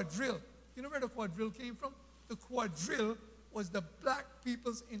 The quadrille. You know where the quadrille came from? The quadrille was the black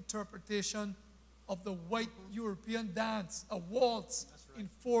people's interpretation of the white European dance, a waltz in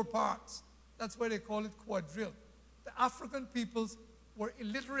 4 parts. That's why they call it quadrille. The African peoples were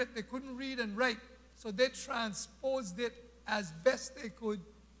illiterate. They couldn't read and write. So they transposed it as best they could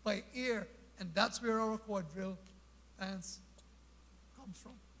by ear. And that's where our quadrille dance comes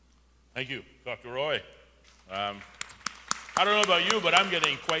from. Thank you, Dr. Roy. I don't know about you, but I'm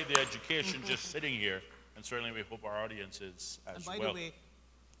getting quite the education just sitting here, and certainly we hope our audience is as well. And by the way,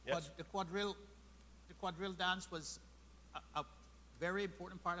 yes? the quadrille dance was a very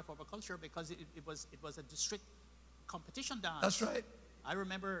important part of our culture because it was a district competition dance. That's right. I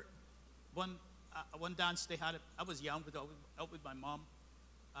remember one dance they had. I was young, but out with my mom,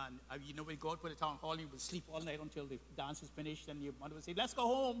 and we'd go out to the town hall and you would sleep all night until the dance is finished, and your mother would say, "Let's go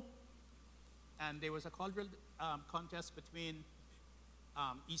home." And there was a quadrille contest between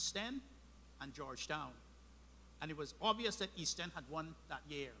East End and Georgetown. And it was obvious that East End had won that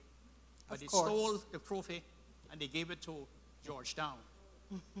year. But they stole the trophy and they gave it to Georgetown.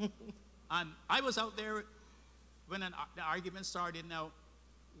 And I was out there when the argument started. Now,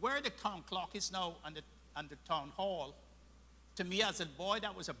 where the town clock is now and the town hall, to me as a boy,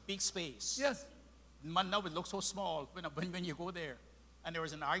 that was a big space. Yes. Now it looks so small when you go there. And there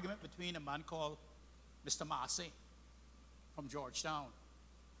was an argument between a man called Mr. Massey from Georgetown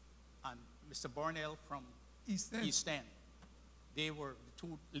and Mr. Bornell from East End. They were the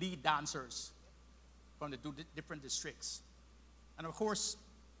 2 lead dancers from the 2 different districts. And of course,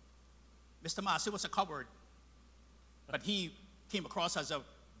 Mr. Massey was a coward, but he came across as a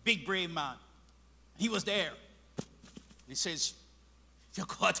big, brave man. He was there. He says, "You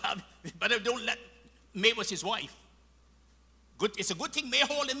got out, but don't let." May was his wife. It's a good thing May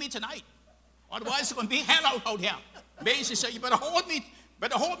holding me tonight. Otherwise, it's going to be hell out here. May said, "You better hold me.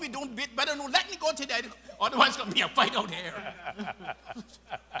 Better don't let me go today. Otherwise, it's going to be a fight out here."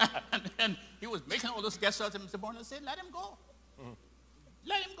 and he was making all those gestures, and Mr. Bornell said, "Let him go.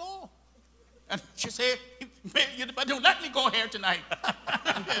 Let him go." And she said, "May, you better don't let me go here tonight."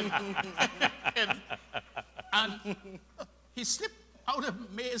 and he slipped out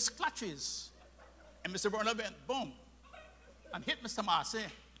of May's clutches. And Mr. Bornell went, boom, and hit Mr. Massey.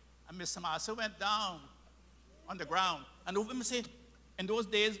 And Mr. Massey went down on the ground. And the women say, in those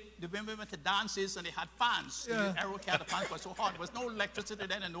days, the women went to dances and they had fans. Yeah. The Harquail fans were so hot. There was no electricity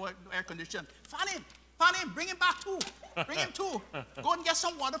then and no air conditioning. Fan him, bring him back too. Bring him too. Go and get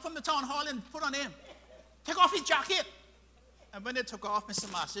some water from the town hall and put on him. Take off his jacket. And when they took off Mr.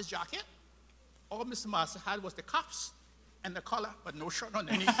 Massey's jacket, all Mr. Massey had was the cuffs and the collar, but no shirt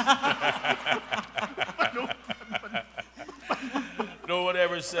underneath. No one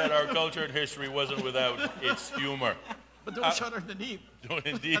ever said our culture and history wasn't without its humor. But no shirt underneath. No,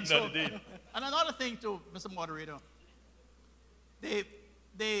 indeed, not indeed. And another thing too, Mr. Moderator, the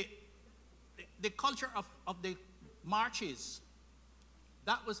culture of the marches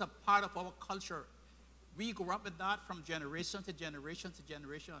That was a part of our culture. We grew up with that from generation to generation to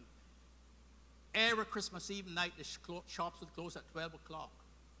generation. Every Christmas Eve night, the shops would close at 12 o'clock.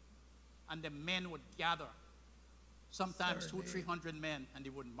 And the men would gather, sometimes 200-300 men, and they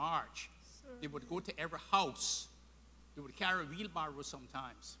would march. They would go to every house. They would carry wheelbarrows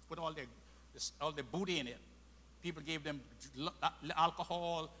sometimes, put all their booty in it. People gave them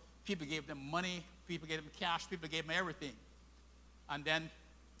alcohol, people gave them money, people gave them cash, people gave them everything. And then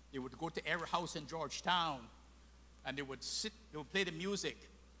they would go to every house in Georgetown, and they would play the music.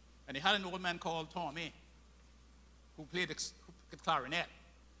 And they had an old man called Tommy, who played the clarinet.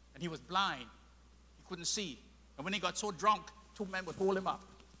 And he was blind. He couldn't see. And when he got so drunk, two men would hold him up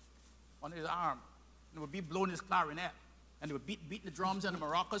on his arm. And they would be blowing his clarinet. And they would beat the drums and the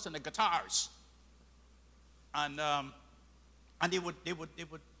maracas and the guitars. And they would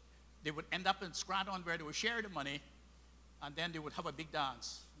end up in Scranton where they would share the money. And then they would have a big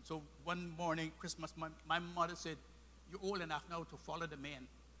dance. So one morning, Christmas, my mother said, "You're old enough now to follow the men."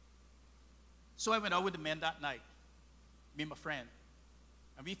 So I went out with the men that night, me and my friend.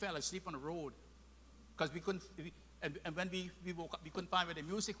 And we fell asleep on the road because we couldn't, and when we woke up, we couldn't find where the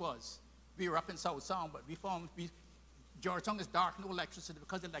music was. We were up in South Sound, but we found, Georgetown is dark, no electricity,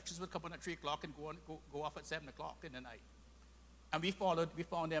 because the electricity would come on at 3 o'clock and go off at 7 o'clock in the night. And we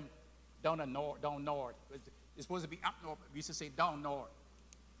found them down north. It's supposed to be up north, but we used to say down north.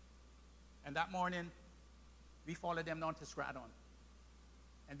 And that morning, we followed them down to Scranton.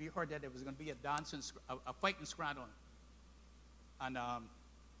 And we heard that there was going to be a fight in Scranton. And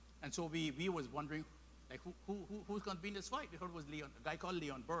so we was wondering, like, who's going to be in this fight? We heard it was a guy called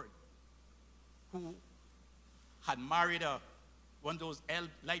Leon Bird, who had married one of those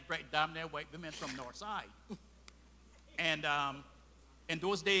light, bright, damn near white women from North Side. And in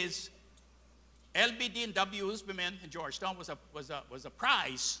those days, LBD&W's women in Georgetown was a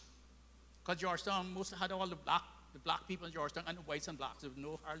prize, because Georgetown mostly had all the black people in Georgetown and the whites and blacks. There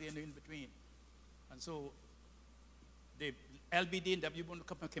was hardly any in between. And so the LBD&W wouldn't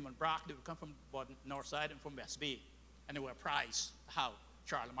come from Cayman Brack, they would come from North Side and from West Bay. And they were a prize. How?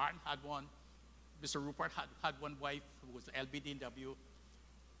 Charlie Martin had one. Mr. Rupert had one wife who was LBD&W.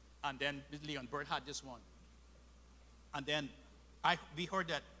 And then Leon Bird had this one. And then we heard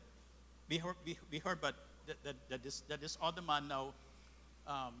that this other man now,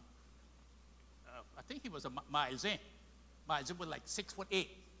 I think he was a Miles in. Miles in was like 6'8".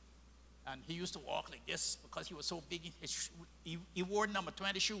 And he used to walk like this because he was so big. He wore number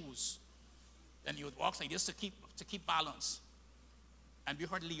 20 shoes. And he would walk like this to keep balance. And we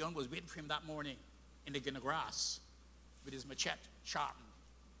heard Leon was waiting for him that morning in the grass with his machete sharpened.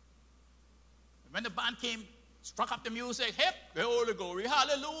 And when the band came, struck up the music, hip, glory, glory,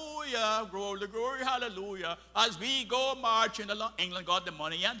 hallelujah, glory, glory, hallelujah, as we go marching along. England got the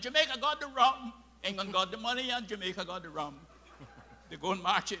money and Jamaica got the rum. England got the money and Jamaica got the rum. They go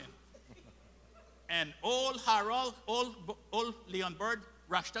marching. And old Harold, old Leon Bird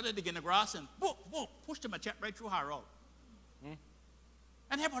rushed out of the grass and pushed the machete right through Harold.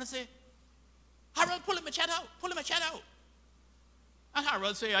 And everybody say, "Harold, pull the machete out, pull the machete out." And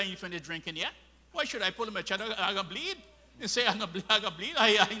Harold say, "I ain't finished drinking yet. Why should I pull the machete out? I'm going to bleed." He say, "I'm going to bleed.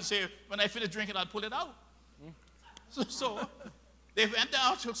 I say, when I finish drinking, I'll pull it out." So they went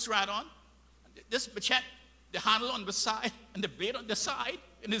down to Scranton. This machete, the handle on the side and the blade on the side,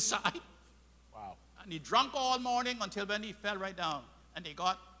 in his side. Wow. And he drank all morning until when he fell right down. And they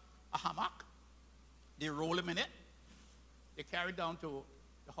got a hammock. They rolled him in it. They carried down to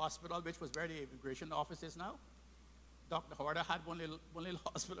the hospital, which was where the immigration office is now. Dr. Horder had one little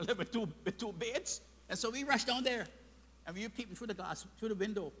hospital with two beds. And so we rushed down there. And we were peeping through the glass, through the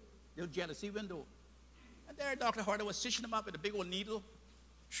window, the jealousy window. And there Dr. Horder was stitching him up with a big old needle.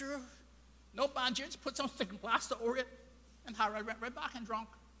 Sure. No bandage, put some thick plaster over it. And Harold went right back and drunk.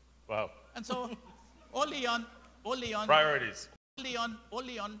 Wow. And so old Leon. Priorities. Old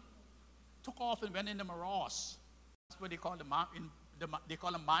Leon took off and went in the morass. That's what they call they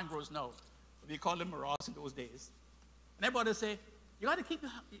call them mangroves now. We call them morass in those days. And everybody say, "You got to keep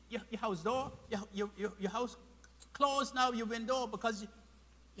your house door, your house closed now, your window, because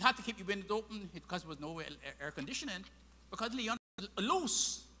you have to keep your window open because there was no air conditioning, because Leon was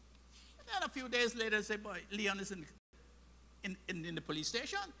loose." And then a few days later, they say, "Boy, Leon is in the police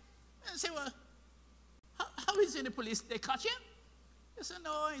station." And say, "Well, how is he in the police? They catch him?" He said,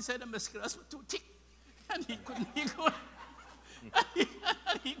 "No," he said, "the mascaras were too thick." And he couldn't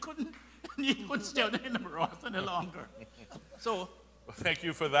stay in the morass any longer. So, Well, thank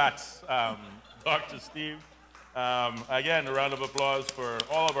you for that, Dr. Steve. Again, a round of applause for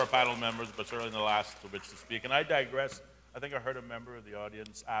all of our panel members, but certainly the last to which to speak. And I digress I think I heard a member of the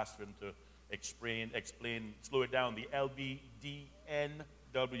audience ask him to explain, slow it down, the LBDNW.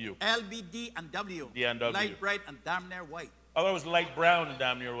 LBD and W. DNW. Light, bright, and damn near white. Oh, that was light brown and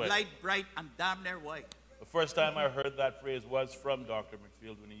damn near white. Light, bright, and damn near white. The first time I heard that phrase was from Dr.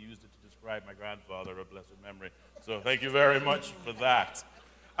 McField when he used it to describe my grandfather of blessed memory. So thank you very much for that.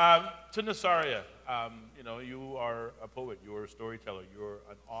 To Nasaria, you know, you are a poet, you're a storyteller, you're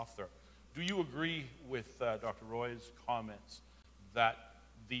an author. Do you agree with Dr. Roy's comments that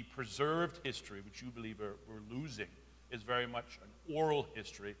the preserved history, which you believe we're losing, is very much an oral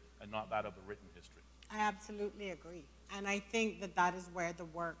history and not that of a written history? I absolutely agree. And I think that that is where the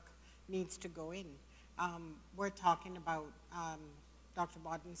work needs to go in. We're talking about, Dr.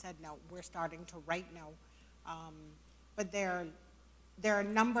 Bodden said, now we're starting to write now. But there are a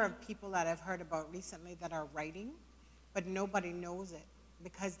number of people that I've heard about recently that are writing, but nobody knows it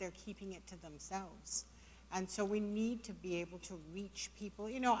because they're keeping it to themselves. And so we need to be able to reach people.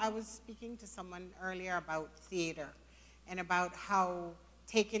 You know, I was speaking to someone earlier about theater and about how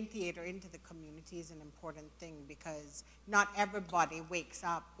taking theater into the community is an important thing because not everybody wakes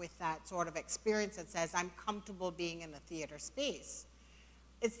up with that sort of experience that says, I'm comfortable being in a theater space.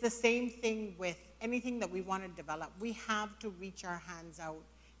 It's the same thing with anything that we want to develop. We have to reach our hands out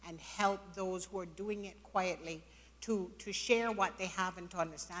and help those who are doing it quietly to share what they have and to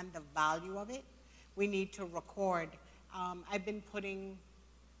understand the value of it. We need to record. I've been putting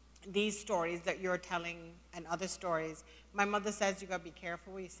these stories that you're telling and other stories. My mother says you gotta be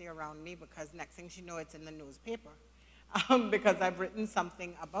careful what you see around me because next thing you know it's in the newspaper because I've written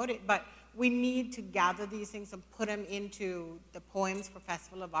something about it. But we need to gather these things and put them into the Poems for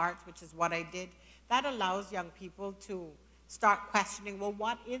Festival of Arts, which is what I did. That allows young people to start questioning, well,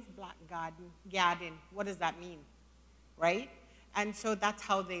 what is Black Gadding? What does that mean, right? And so that's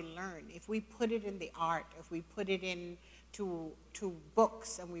how they learn. If we put it in the art, if we put it into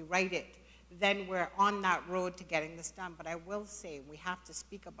books and we write it, then we're on that road to getting this done. But I will say, we have to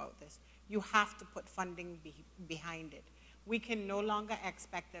speak about this. You have to put funding behind it. We can no longer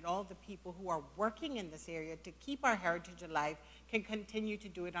expect that all the people who are working in this area to keep our heritage alive can continue to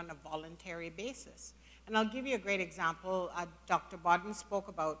do it on a voluntary basis. And I'll give you a great example. Dr. Bodden spoke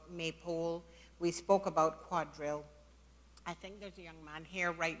about maypole. We spoke about quadrille. I think there's a young man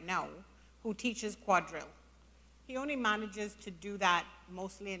here right now who teaches quadrille. He only manages to do that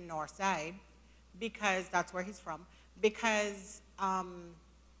mostly in Northside because that's where he's from, because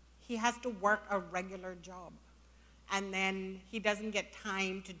he has to work a regular job. And then he doesn't get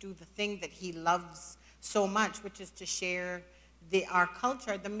time to do the thing that he loves so much, which is to share our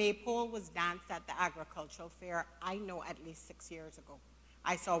culture. The maypole was danced at the agricultural fair, I know, at least 6 years ago.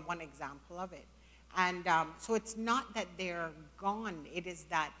 I saw one example of it. And so it's not that they're gone, it is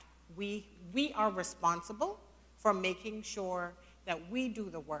that we are responsible for making sure that we do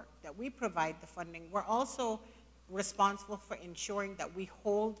the work, that we provide the funding. We're also responsible for ensuring that we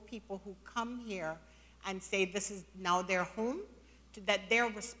hold people who come here and say this is now their home, that they're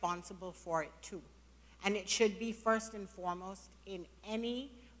responsible for it too. And it should be first and foremost in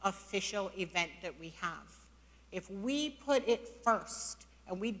any official event that we have. If we put it first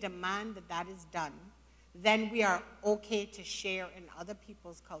and we demand that that is done, then we are okay to share in other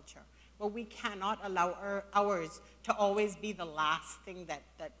people's culture. But we cannot allow ours to always be the last thing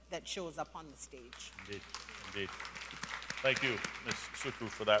that shows up on the stage. Indeed, indeed. Thank you, Ms. Suku,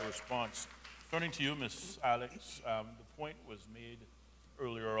 for that response. Turning to you, Ms. Alex, the point was made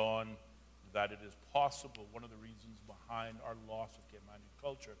earlier on that it is possible, one of the reasons behind our loss of Caymanian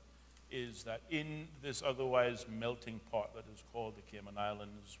culture is that in this otherwise melting pot that is called the Cayman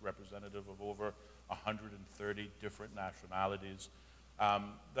Islands, representative of over 130 different nationalities,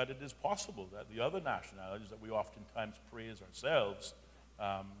 that it is possible that the other nationalities that we oftentimes praise ourselves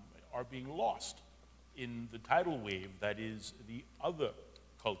are being lost in the tidal wave that is the other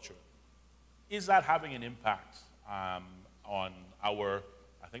culture. Is that having an impact on our,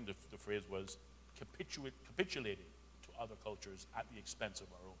 I think the phrase was, capitulating to other cultures at the expense of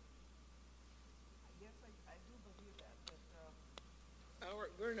our own? Yes, I do believe that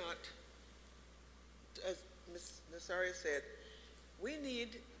we're not, as Ms. Nasaria said, we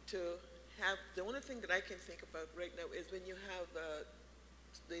need to have, the only thing that I can think about right now is when you have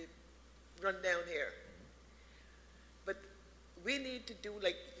the rundown here. But we need to do,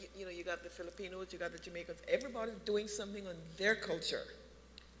 like, you know, you got the Filipinos, you got the Jamaicans, everybody's doing something on their culture,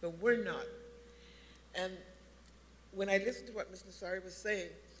 but we're not. And when I listened to what Ms. Nasaria was saying,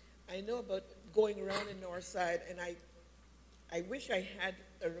 I know about going around in Northside, and I wish I had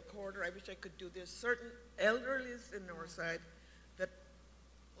a recorder. I wish I could do this. Certain elderlies in Northside that,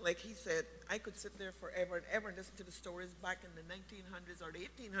 like, like he said, I could sit there forever and ever and listen to the stories back in the 1900s or the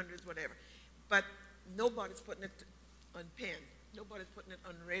 1800s, whatever. But nobody's putting it on pen. Nobody's putting it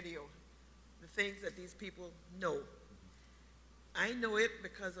on radio. The things that these people know. I know it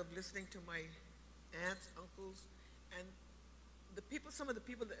because of listening to my aunts, uncles, and the people, some of the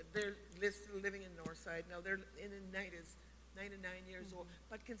people that they're still living in Northside now, they're in the 90s, 99 years old,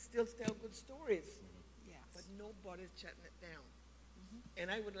 but can still tell good stories. Yes. But nobody's shutting it down.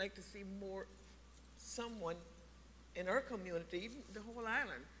 And I would like to see someone in our community, even the whole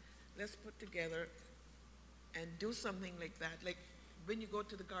island, let's put together and do something like that. Like when you go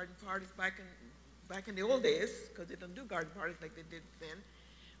to the garden parties back in the old days, because they don't do garden parties like they did then,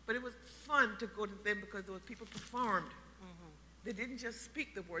 but it was fun to go to them because those people performed. They didn't just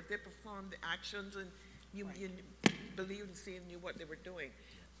speak the word, they performed the actions, and you believed and see and knew what they were doing.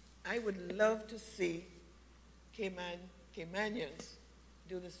 I would love to see Caymanians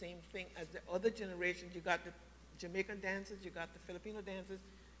do the same thing as the other generations. You got the Jamaican dances, you got the Filipino dances,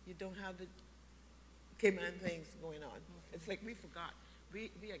 you don't have the Cayman things going on. It's like we forgot. We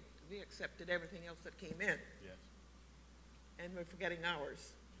accepted everything else that came in. Yes. And we're forgetting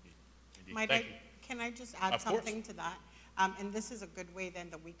ours. Indeed. Thank you. Can I just add Of course. something to that? And this is a good way then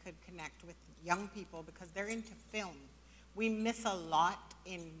that we could connect with young people because they're into film. We miss a lot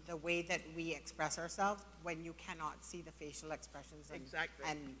in the way that we express ourselves when you cannot see the facial expressions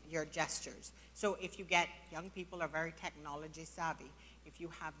and your gestures. So if you get young people are very technology savvy, if you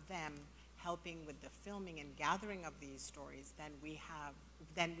have them helping with the filming and gathering of these stories, then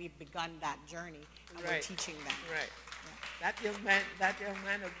we've begun that journey and we're teaching them. Right. Yeah. That young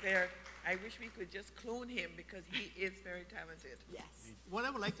man up there, I wish we could just clone him because he is very talented. Yes. What I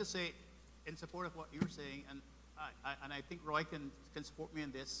would like to say in support of what you're saying, and I think Roy can support me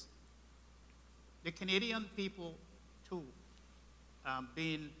in this, the Canadian people, too,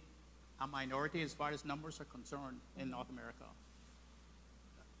 being a minority as far as numbers are concerned in North America,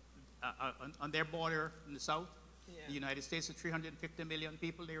 on their border in the south, the United States is 350 million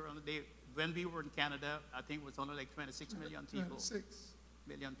people. When we were in Canada, I think it was only like 26 million people. 26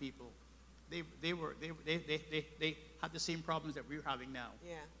 million people. They had the same problems that we're having now.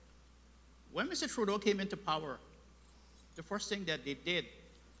 Yeah. When Mr. Trudeau came into power, the first thing that they did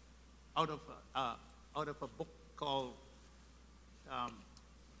out of a book called,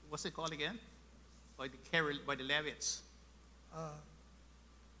 what's it called again? By the Levitts.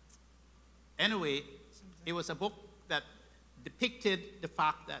 Anyway, it was a book that depicted the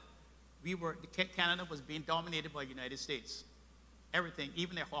fact that Canada was being dominated by the United States. Everything,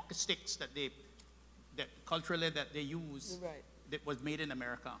 even the hockey sticks that culturally that they use, that was made in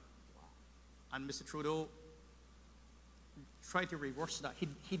America. Wow. And Mr. Trudeau tried to reverse that.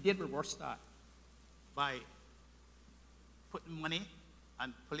 He did reverse that by putting money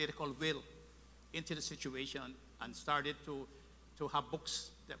and political will into the situation and started to have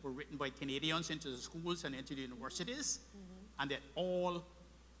books that were written by Canadians into the schools and into the universities, and that all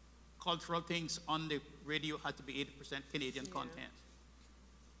cultural things on the radio had to be 80% Canadian content.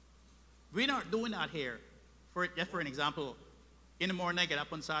 We're not doing that here. Just for an example, in the morning I get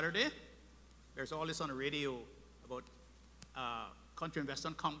up on Saturday, there's all this on the radio about country and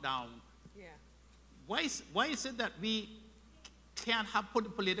western countdown. Yeah. Why is it that we can't put the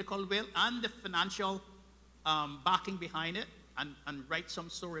political will and the financial backing behind it and write some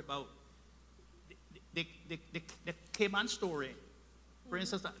story about the Cayman story? For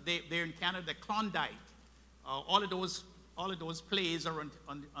instance, they're in Canada, the Klondike. All of those plays are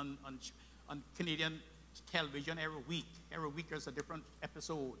on Canadian television every week. Every week there's a different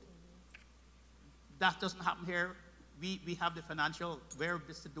episode. That doesn't happen here. We have the financial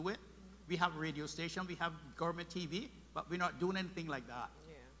wherewithal to do it. We have a radio station, we have government TV, but we're not doing anything like that.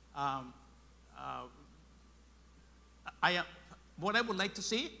 Yeah. What I would like to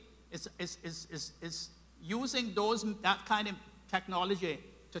see is using that kind of technology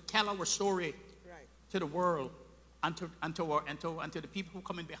to tell our story to the world and to the people who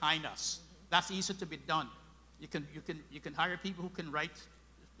come in behind us. That's easy to be done. You can hire people who can write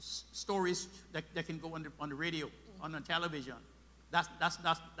stories that can go on the radio, on the television.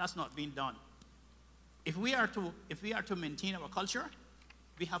 That's not being done. If we are to maintain our culture,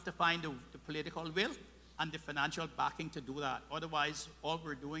 we have to find the political will and the financial backing to do that. Otherwise, all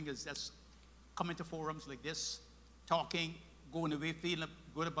we're doing is just coming to forums like this, talking, going away feeling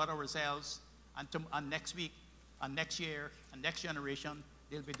good about ourselves, and next week, and next year, and next generation,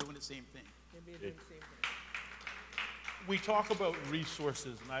 they'll be doing the same thing. They'll be doing the same thing. We talk about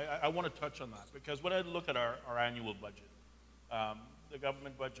resources, and I want to touch on that, because when I look at our annual budget, the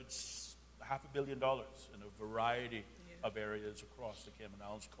government budget's $500 million in a variety of areas across the Cayman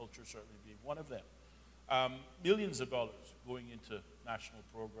Islands, culture certainly being one of them. Millions of dollars going into national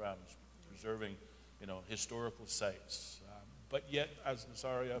programs, preserving, historical sites. But yet, as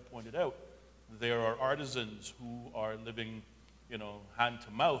Nazaria pointed out, there are artisans who are living, hand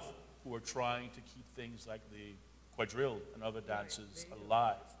to mouth, who are trying to keep things like the quadrille and other dances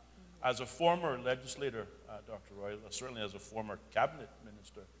alive. As a former legislator, Dr. Roy, certainly as a former cabinet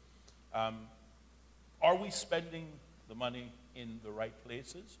minister, are we spending the money in the right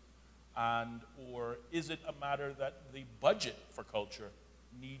places? Or is it a matter that the budget for culture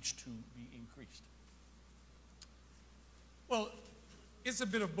needs to be increased? Well, it's a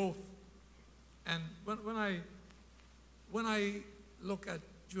bit of both. And when I look at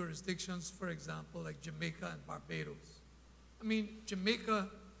jurisdictions, for example, like Jamaica and Barbados, Jamaica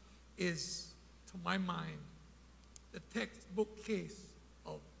is, to my mind, the textbook case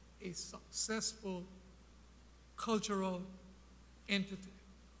of a successful cultural entity.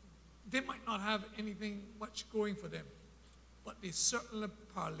 They might not have anything much going for them, but they certainly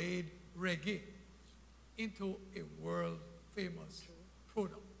parlayed reggae into a world-famous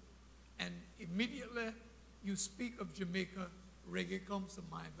product. And immediately you speak of Jamaica, reggae comes to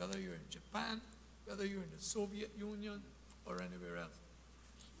mind, whether you're in Japan, whether you're in the Soviet Union, or anywhere else.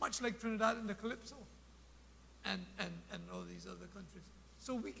 Much like Trinidad and the Calypso, and all these other countries.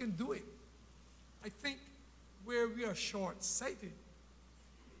 So we can do it. I think where we are short-sighted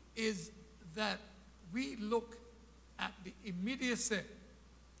is that we look at the immediacy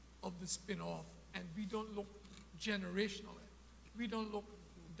of the spin-off, and we don't look generationally. We don't look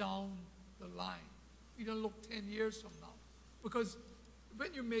down the line. We don't look 10 years from now. Because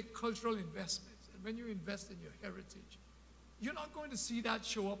when you make cultural investments, and when you invest in your heritage, you're not going to see that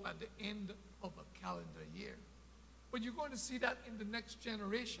show up at the end of a calendar year. But you're going to see that in the next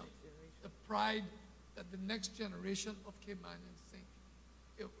generation. The pride that the next generation of Caymanians think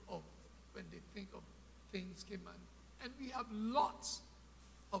of when they think of things Cayman. And we have lots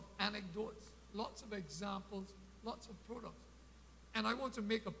of anecdotes, lots of examples, lots of products. And I want to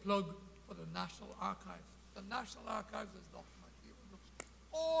make a plug for the National Archives. The National Archives, as Dr. McKeown knows,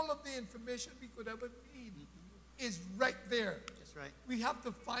 all of the information we could ever need is right there. That's right. We have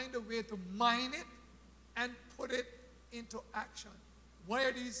to find a way to mine it and put it into action. Why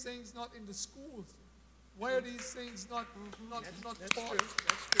are these things not in the schools? Why are these things not taught? That's true.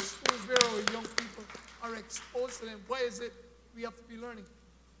 Schools where our young people are exposed to them. Why is it we have to be learning?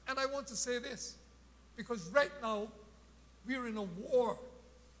 And I want to say this, because right now we're in a war.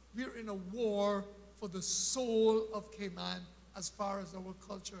 We're in a war for the soul of Cayman as far as our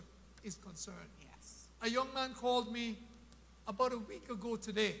culture is concerned. Yes. A young man called me about a week ago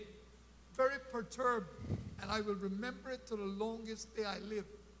today, very perturbed, and I will remember it to the longest day I live.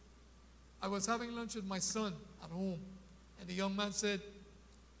 I was having lunch with my son at home, and the young man said,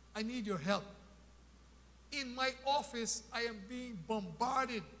 I need your help. In my office, I am being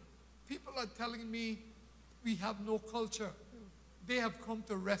bombarded. People are telling me we have no culture. They have come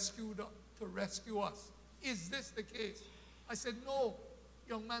to rescue us. Is this the case? I said, no,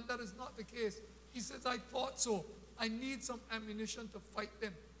 young man, that is not the case. He says, I thought so. I need some ammunition to fight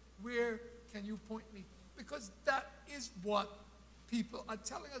them. Where can you point me? Because that is what people are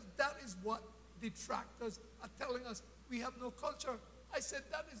telling us. That is what detractors are telling us. We have no culture. I said,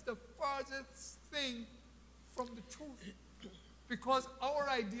 that is the farthest thing from the truth. Because our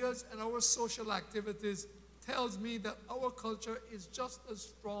ideas and our social activities tells me that our culture is just as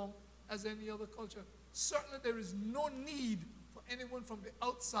strong as any other culture. Certainly there is no need for anyone from the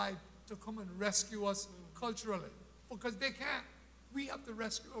outside to come and rescue us culturally, because they can't. We have to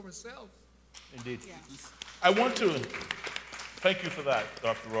rescue ourselves. Indeed. Yes. I want to thank you for that,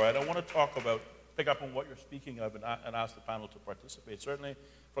 Dr. Roy. And I want to pick up on what you're speaking of and ask the panel to participate, certainly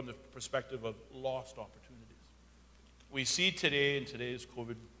from the perspective of lost opportunities. We see today, in today's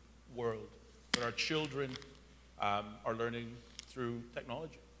COVID world, that our children are learning through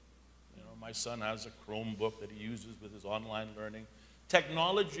technology. My son has a Chromebook that he uses with his online learning.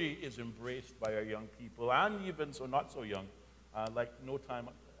 Technology is embraced by our young people, and even so not so young, like no time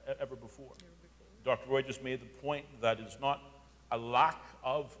ever before. Dr. Roy just made the point that it's not a lack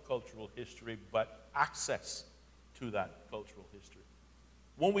of cultural history, but access to that cultural history.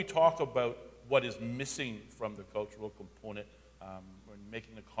 When we talk about what is missing from the cultural component, we're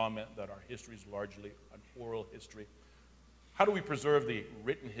making the comment that our history is largely an oral history. How do we preserve the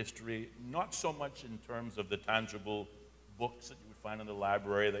written history, not so much in terms of the tangible books that you would find in the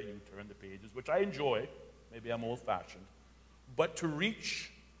library that you turn the pages, which I enjoy, maybe I'm old-fashioned, but to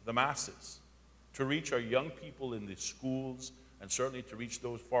reach the masses, to reach our young people in the schools, and certainly to reach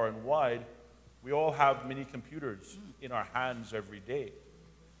those far and wide, We all have mini computers in our hands every day.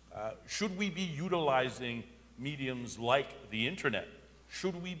 Should we be utilizing mediums like the internet?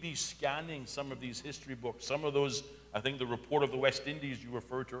 Should we be scanning some of these history books, some of those, I think the report of the West Indies you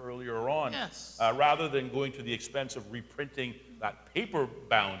referred to earlier on, Yes. Rather than going to the expense of reprinting that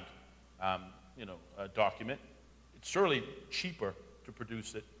paper-bound document? It's surely cheaper to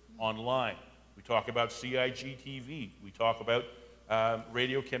produce it online. We talk about CIG-TV. We talk about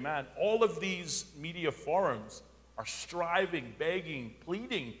Radio Cayman. All of these media forums are striving, begging,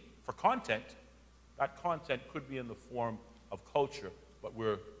 pleading for content. That content could be in the form of culture, but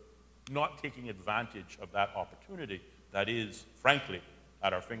we're not taking advantage of that opportunity that is, frankly,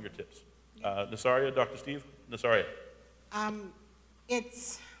 at our fingertips. Nasaria, Dr. Steve? Nasaria.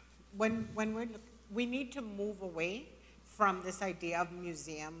 It's when we need to move away from this idea of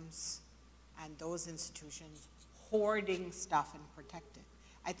museums and those institutions hoarding stuff and protect it.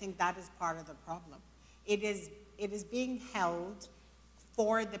 I think that is part of the problem. It is being held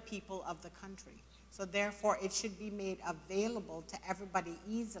for the people of the country. So therefore, it should be made available to everybody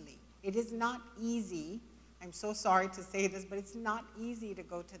easily. It is not easy, I'm so sorry to say this, but it's not easy to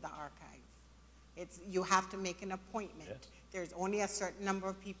go to the archive. You have to make an appointment. Yes. There's only a certain number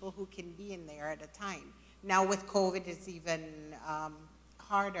of people who can be in there at a time. Now with COVID, it's even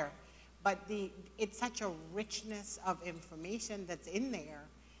harder. But it's such a richness of information that's in there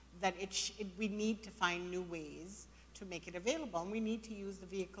that we need to find new ways to make it available. And we need to use the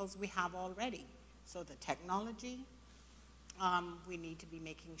vehicles we have already. So the technology, we need to be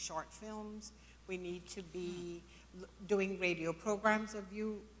making short films, we need to be doing radio programs, as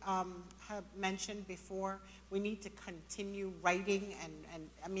you have mentioned before. We need to continue writing and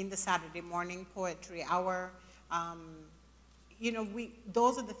I mean the Saturday morning poetry hour.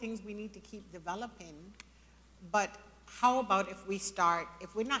 Those are the things we need to keep developing. But how about if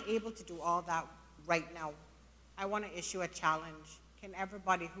we're not able to do all that right now, I want to issue a challenge. Can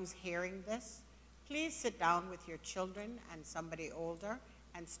everybody who's hearing this, please sit down with your children and somebody older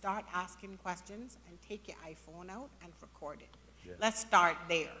and start asking questions and take your iPhone out and record it. Yeah. Let's start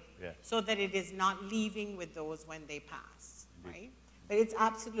there, Yeah. so that it is not leaving with those when they pass, right? But it's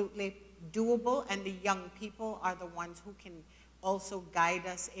absolutely doable, and the young people are the ones who can also guide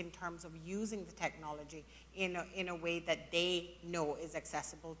us in terms of using the technology in a way that they know is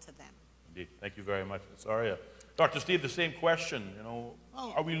accessible to them. Indeed. Thank you very much, Nasaria. Dr. Steve, the same question.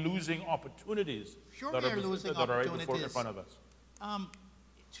 Are we losing opportunities Sure, that we are losing able in opportunities. front of us?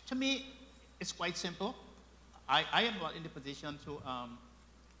 To me, it's quite simple. I am not in the position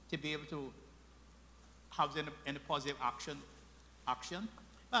to be able to have any positive action.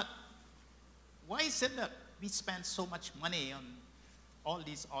 But why is it that we spend so much money on all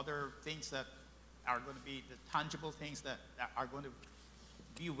these other things that are going to be the tangible things that are going to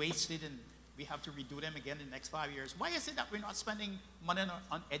be wasted, and we have to redo them again in the next 5 years? Why is it that we're not spending money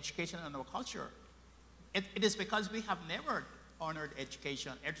on education and our culture? It is because we have never honored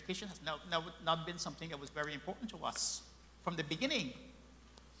education. Education has not been something that was very important to us from the beginning.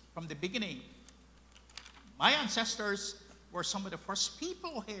 From the beginning. My ancestors were some of the first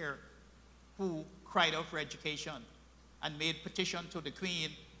people here who cried out for education and made petition to the Queen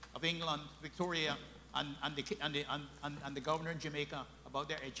of England, Victoria, and the governor in Jamaica about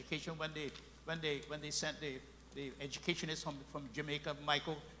their education when they sent the educationists from Jamaica,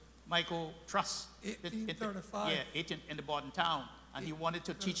 Michael Truss. 1835. Yeah, in the Borden town. And he wanted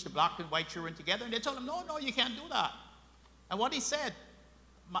to teach the black and white children together. And they told him, no, you can't do that. And what he said,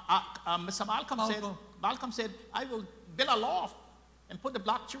 Mr. Malcolm said, I will build a loft and put the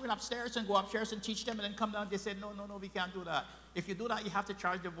black children upstairs and go upstairs and teach them and then come down. They said, no, we can't do that. If you do that, you have to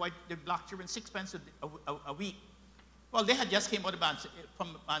charge the black children 6 pence a week. Well, they had just came out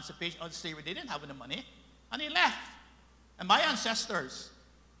from emancipation of slavery. They didn't have any money. And he left. And my ancestors,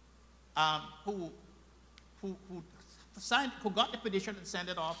 who got the petition and sent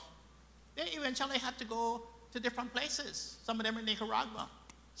it off, they eventually had to go to different places. Some of them in Nicaragua.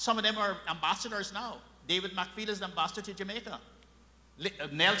 Some of them are ambassadors now. David McFeel is the ambassador to Jamaica.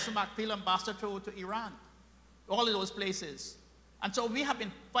 Nelson McFeel, ambassador to Iran. All of those places. And so we have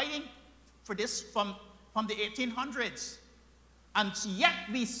been fighting for this from the 1800s. And yet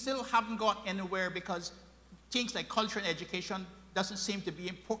we still haven't got anywhere because things like culture and education doesn't seem to be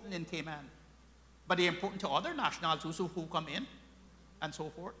important in Cayman. But they're important to other nationalities who come in and so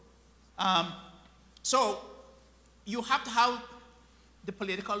forth. So you have to have the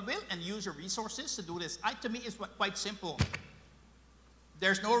political will and use your resources to do this. To me, it's quite simple.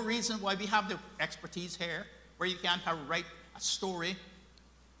 There's no reason why we have the expertise here where you can't write a story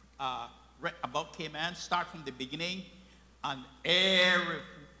about Cayman, start from the beginning, and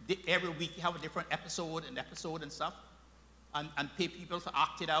every week have a different episode and stuff, and pay people to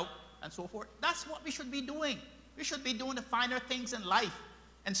act it out and so forth. That's what we should be doing. We should be doing the finer things in life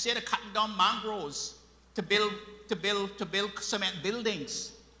instead of cutting down mangroves to build cement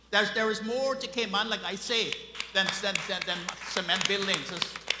buildings. There is more to Cayman, like I say, than cement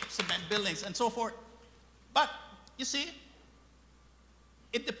buildings and so forth. But you see,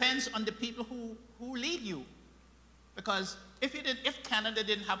 it depends on the people who lead you. Because if Canada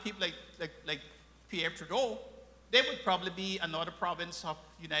didn't have people like Pierre Trudeau, they would probably be another province of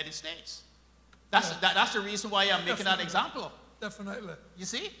the United States. That's the reason why I'm making that example. Definitely. You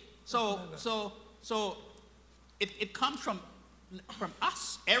see? So it comes from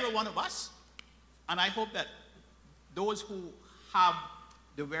us, every one of us. And I hope that those who have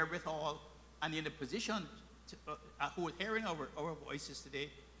the wherewithal and in a position who are hearing our voices today,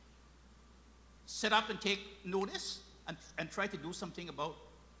 sit up and take notice and try to do something about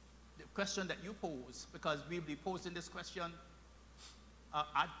the question that you pose, because we'll be posing this question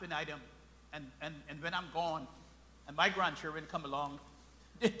ad infinitum, and when I'm gone and my grandchildren come along,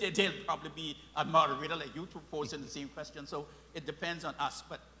 they'll probably be a moderator like you two posing the same question. So it depends on us.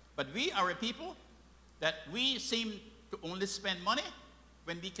 But we are a people that we seem to only spend money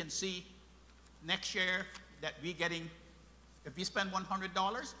when we can see next year that we're getting, if we spend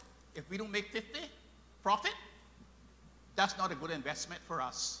 $100, if we don't make 50 profit, that's not a good investment for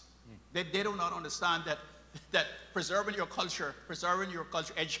us. They do not understand that preserving your culture,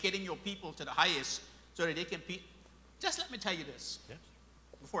 educating your people to the highest so that they can be. Just let me tell you this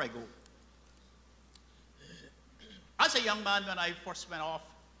before I go. As a young man, when I first went off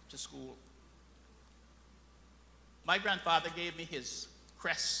to school, my grandfather gave me his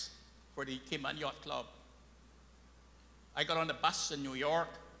crest for the Cayman Yacht Club. I got on the bus in New York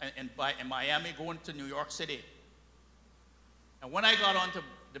and in Miami going to New York City. And when I got onto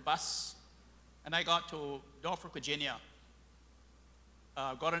the bus and I got to Norfolk, Virginia,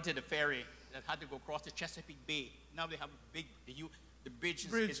 got onto the ferry that had to go across the Chesapeake Bay. Now they have the bridge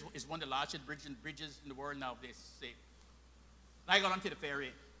is one of the largest bridges in the world now, they say. And I got onto the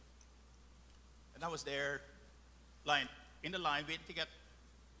ferry and I was there in the line waiting to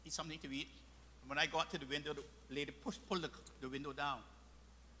eat something to eat. And when I got to the window, the lady pulled the window down.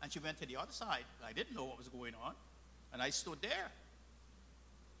 And she went to the other side. I didn't know what was going on. And I stood there.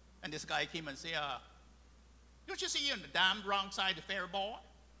 And this guy came and said, don't you see you're on the damn wrong side of the ferry board?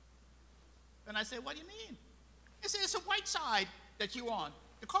 And I said, what do you mean? He said, it's the white side that you're on.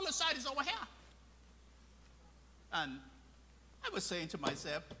 The colored side is over here. And I was saying to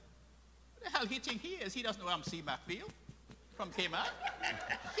myself, what the hell he think he is? He doesn't know I'm C. McField from Cayman.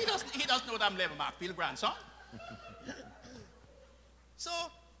 He doesn't know that I'm Lever McField, grandson. So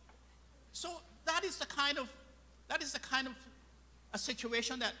that is the kind of a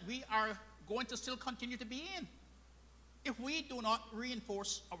situation that we are going to still continue to be in. If we do not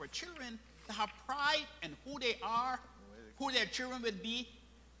reinforce our children to have pride in who they are, who their children will be,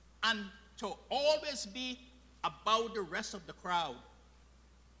 and to always be above the rest of the crowd,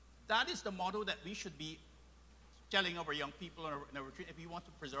 that is the motto that we should be telling our young people if we want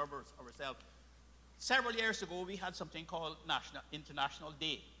to preserve ourselves. Several years ago, we had something called International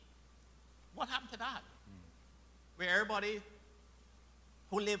Day. What happened to that? Where everybody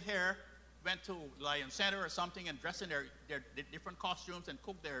who live here went to Lion Center or something and dressed in their different costumes and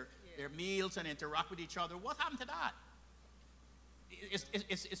cooked their meals and interact with each other. What happened to that?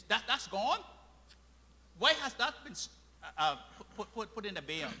 That's gone? Why has that been put in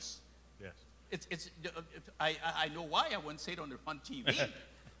abeyance? Yes. I know why. I wouldn't say it on TV,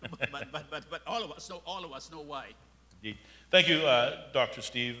 but all of us know why. Indeed. Thank you, Dr.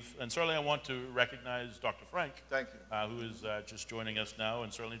 Steve. And certainly I want to recognize Dr. Frank. Thank you. Who is just joining us now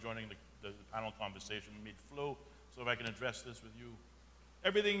and certainly joining the panel conversation mid-flow. So if I can address this with you.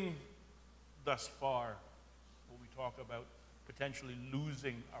 Everything thus far, when we talk about potentially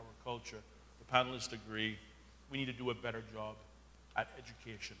losing our culture, the panelists agree we need to do a better job at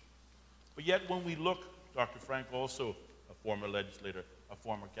education. But yet when we look, Dr. Frank also a former legislator, a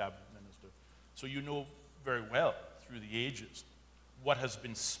former cabinet minister, so you know very well through the ages what has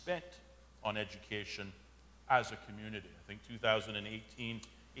been spent on education as a community. I think 2018,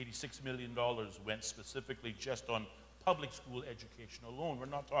 $86 million went specifically just on public school education alone. We're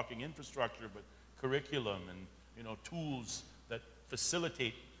not talking infrastructure, but curriculum and tools that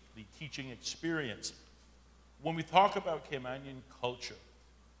facilitate the teaching experience. When we talk about Caymanian culture,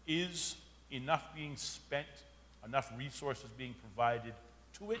 is enough being spent, enough resources being provided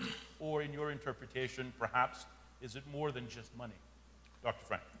to it, or in your interpretation, perhaps, is it more than just money? Dr.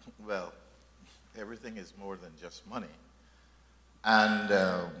 Frank. Well, everything is more than just money. And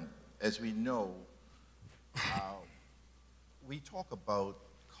as we know, we talk about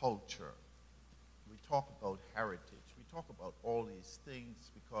culture, we talk about heritage, we talk about all these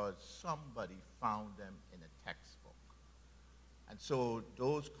things because somebody found them in a textbook. And so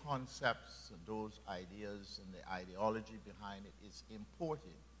those concepts and those ideas and the ideology behind it is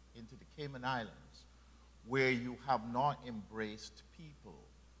imported into the Cayman Islands, where you have not embraced people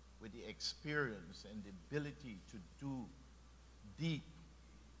with the experience and the ability to do deep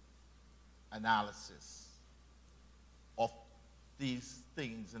analysis of these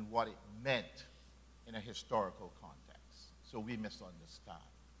things and what it meant in a historical context. So we misunderstand.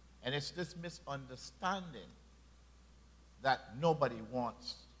 And it's this misunderstanding that nobody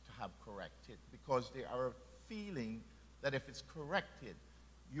wants to have corrected, because they are feeling that if it's corrected,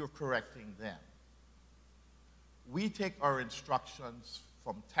 you're correcting them. We take our instructions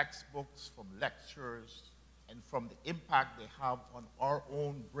from textbooks, from lectures, and from the impact they have on our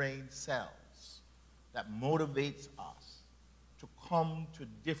own brain cells that motivates us to come to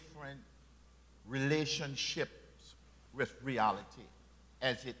different relationships with reality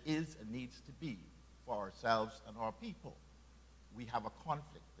as it is and needs to be for ourselves and our people. We have a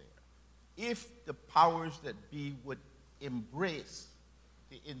conflict there. If the powers that be would embrace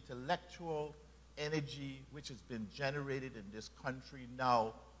the intellectual energy which has been generated in this country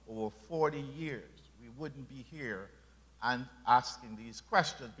now over 40 years, we wouldn't be here and asking these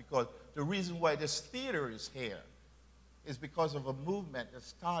questions, because the reason why this theater is here is because of a movement that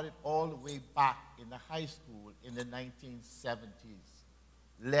started all the way back in the high school in the 1970s,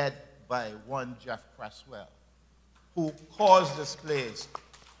 led by one Jeff Cresswell, who caused this place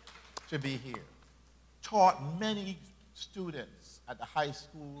to be here, taught many students at the high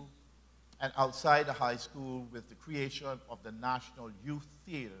school and outside the high school with the creation of the National Youth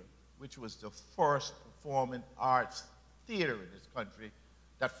Theatre, which was the first performing arts theater in this country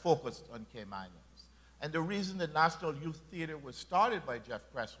that focused on Cayman Islands. And the reason the National Youth Theatre was started by Jeff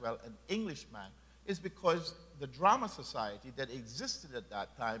Cresswell, an Englishman, is because the drama society that existed at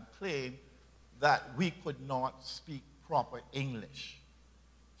that time claimed that we could not speak proper English.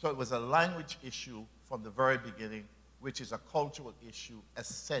 So it was a language issue from the very beginning, which is a cultural issue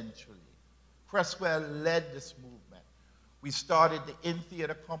essentially. Cresswell led this movement. We started the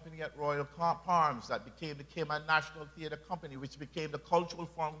In-Theatre Company at Royal Palms that became the Cayman National Theatre Company, which became the Cultural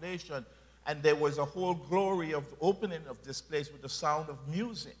Foundation. And there was a whole glory of the opening of this place with the sound of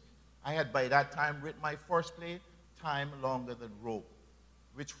music. I had by that time written my first play, Time Longer Than Rope,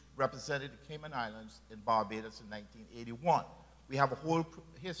 which represented the Cayman Islands in Barbados in 1981. We have a whole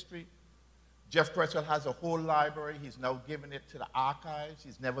history. Jeff Cresswell has a whole library. He's now given it to the archives.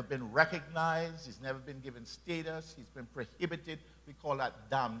 He's never been recognized. He's never been given status. He's been prohibited. We call that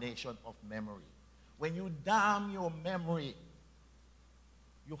damnation of memory. When you damn your memory,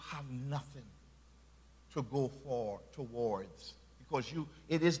 you have nothing to go towards, because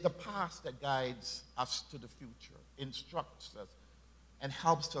it is the past that guides us to the future, instructs us, and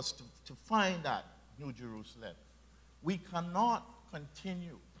helps us to find that New Jerusalem. We cannot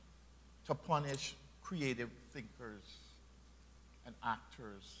continue to punish creative thinkers and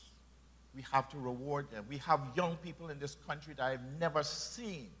actors. We have to reward them. We have young people in this country that I've never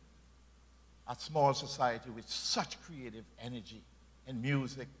seen a small society with such creative energy in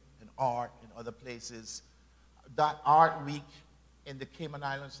music and art and other places. That Art Week in the Cayman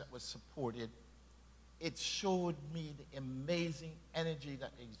Islands that was supported, it showed me the amazing energy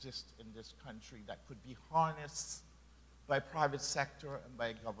that exists in this country that could be harnessed by private sector and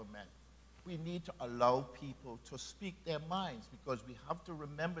by government. We need to allow people to speak their minds, because we have to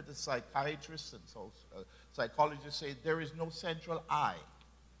remember the psychiatrists and psychologists say there is no central I.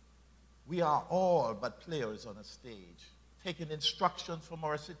 We are all but players on a stage, taking instructions from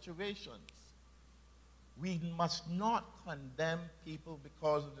our situations. We must not condemn people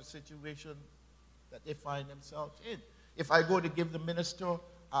because of the situation that they find themselves in. If I go to give the minister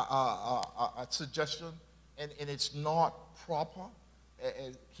a suggestion and it's not proper,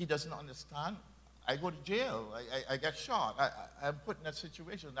 he doesn't understand, I go to jail, I get shot, I'm put in that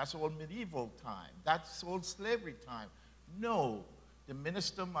situation. That's old medieval time, that's old slavery time. No, the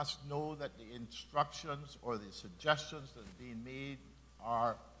minister must know that the instructions or the suggestions that are being made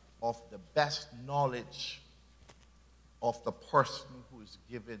are of the best knowledge of the person who is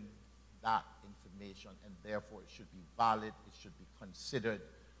given that information, and therefore it should be valid, it should be considered,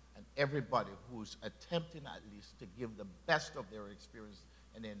 and everybody who's attempting at least to give the best of their experience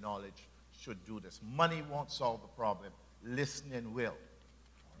and their knowledge should do this. Money won't solve the problem. Listening will.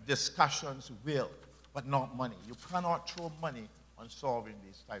 Discussions will, but not money. You cannot throw money on solving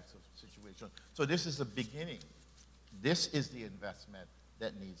these types of situations. So this is a beginning This is the investment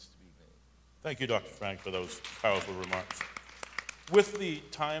that needs to be made. Thank you, Dr. Frank, for those powerful remarks. With the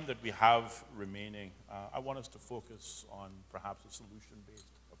time that we have remaining, I want us to focus on perhaps a solution-based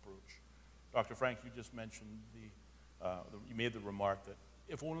approach. Dr. Frank, you just mentioned you made the remark that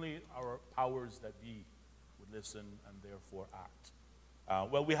if only our powers that be would listen and therefore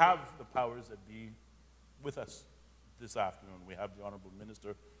act. Well, we have the powers that be with us this afternoon. We have the Honorable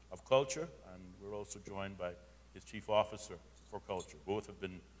Minister of Culture, and we're also joined by his Chief Officer for Culture. Both have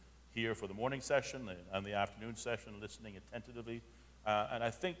been here for the morning session and the afternoon session, listening attentively, and I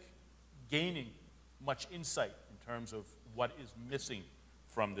think gaining much insight in terms of what is missing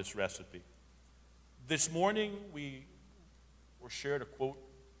from this recipe. This morning, we were shared a quote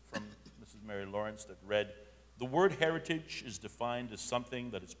from Mrs. Mary Lawrence that read, "The word heritage is defined as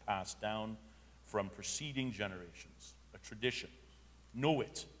something that is passed down from preceding generations, a tradition. Know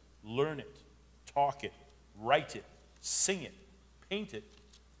it, learn it, talk it, write it, sing it, paint it,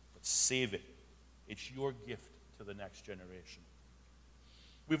 but save it. It's your gift to the next generation."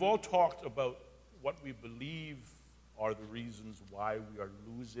 We've all talked about what we believe are the reasons why we are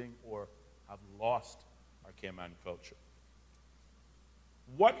losing or have lost our Cayman culture.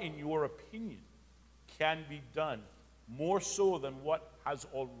 What, in your opinion, can be done more so than what has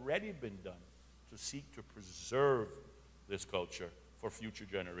already been done to seek to preserve this culture for future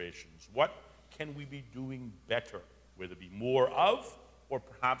generations? What can we be doing better, whether it be more of or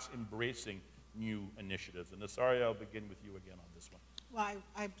perhaps embracing new initiatives? And Nasaria, I'll begin with you again on this one. Well,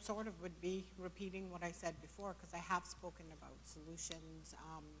 I sort of would be repeating what I said before, because I have spoken about solutions,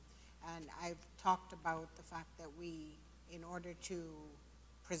 and I've talked about the fact that we, in order to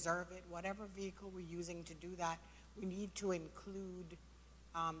preserve it, whatever vehicle we're using to do that, we need to include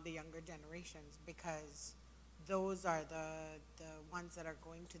the younger generations, because those are the ones that are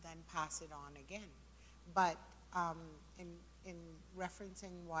going to then pass it on again. But in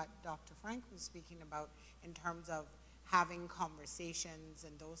referencing what Dr. Frank was speaking about in terms of having conversations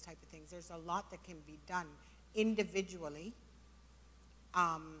and those type of things, there's a lot that can be done individually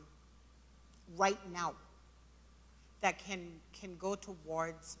right now that can go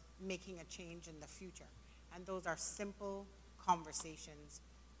towards making a change in the future. And those are simple conversations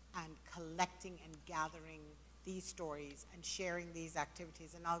and collecting and gathering these stories and sharing these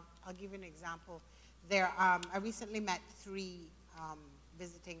activities. And I'll give you an example. I recently met 3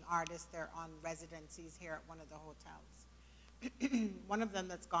 visiting artists. They're on residencies here at one of the hotels. One of them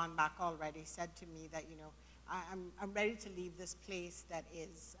that's gone back already said to me that, you know, I'm ready to leave this place that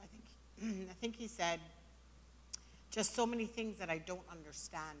is, I think he said, just so many things that I don't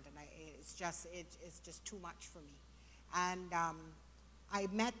understand, and it's just too much for me. And I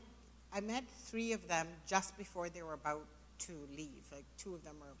met 3 of them just before they were about to leave. Like 2 of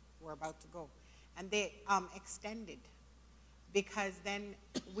them were about to go, and they extended, because then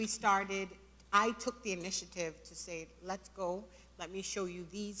we started. I took the initiative to say, let's go. Let me show you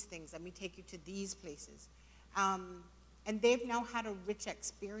these things. Let me take you to these places, and they've now had a rich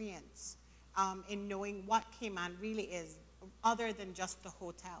experience in knowing what Cayman really is, other than just the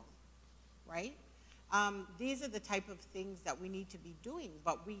hotel, right? These are the type of things that we need to be doing,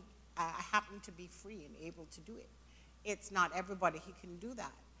 but we happen to be free and able to do it. It's not everybody who can do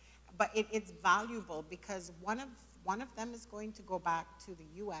that, but it's valuable, because one of them is going to go back to the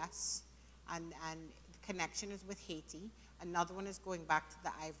U.S. and the connection is with Haiti. Another one is going back to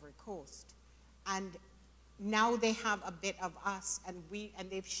the Ivory Coast, and now they have a bit of us, and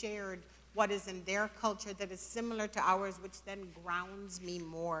they've shared what is in their culture that is similar to ours, which then grounds me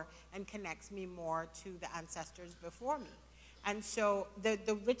more and connects me more to the ancestors before me. And so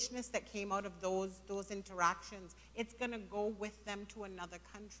the richness that came out of those interactions, it's gonna go with them to another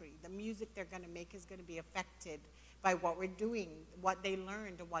country. The music they're gonna make is gonna be affected by what we're doing, what they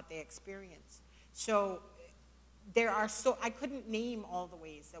learned, and what they experienced. So I couldn't name all the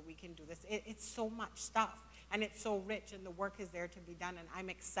ways that we can do this. It's so much stuff. And it's so rich, and the work is there to be done, and I'm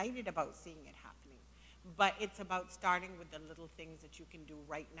excited about seeing it happening. But it's about starting with the little things that you can do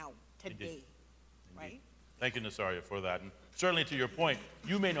right now, today, Indeed. right? Thank you, Nasaria, for that. And certainly to your point,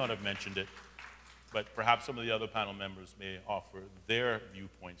 you may not have mentioned it, but perhaps some of the other panel members may offer their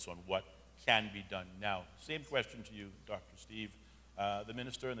viewpoints on what can be done now. Same question to you, Dr. Steve. The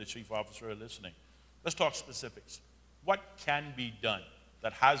Minister and the Chief Officer are listening. Let's talk specifics. What can be done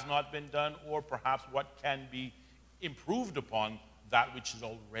that has not been done, or perhaps what can be improved upon that which is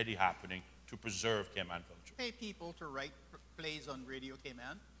already happening to preserve Cayman culture? Pay people to write plays on Radio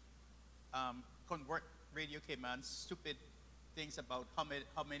Cayman, convert Radio Cayman's stupid things about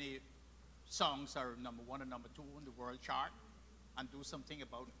how many songs are #1 and #2 on the world chart, and do something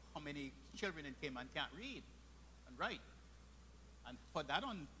about how many children in Cayman can't read. and write. And put that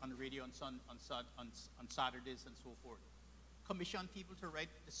on the radio on Saturdays and so forth. Commission people to write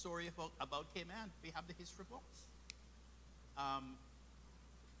the story about Cayman. We have the history books.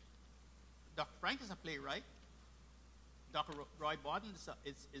 Dr. Frank is a playwright. Dr. Roy Borden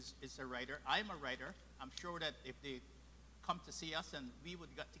is a writer. I'm a writer. I'm sure that if they come to see us, and we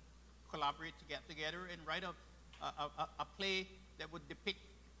would get to collaborate to get together and write a play that would depict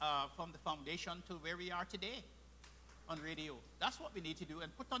from the foundation to where we are today on radio. That's what we need to do,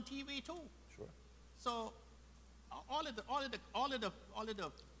 and put on TV too. Sure. So all of the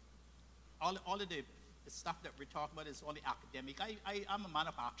stuff that we're talking about is only academic. I'm a man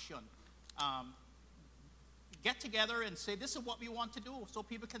of action. Get together and say, this is what we want to do, so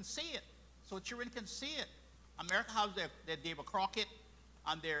people can see it, so children can see it. America has their David Crockett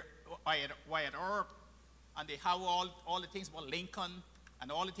and their Wyatt Earp, and they have all the things about Lincoln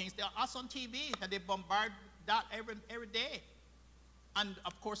and all the things. They're us on TV, and they bombard that every day. And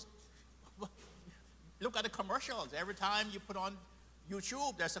of course, look at the commercials. Every time you put on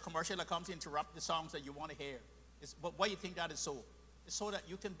YouTube, there's a commercial that comes to interrupt the songs that you want to hear. But why do you think that is so? It's so that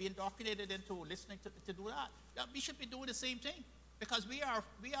you can be indoctrinated into listening to do that. Yeah, we should be doing the same thing, because we are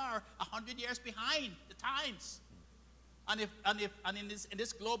 100 years behind the times. And in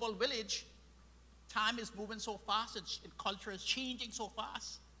this global village, time is moving so fast, and culture is changing so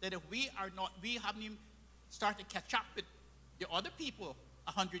fast, that if we haven't even started to catch up with the other people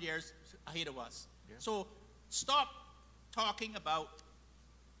 100 years ahead of us. Yeah. So stop talking about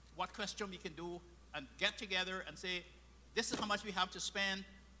what question we can do, and get together and say, this is how much we have to spend.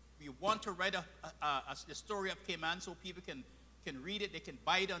 We want to write the story of Cayman so people can read it. They can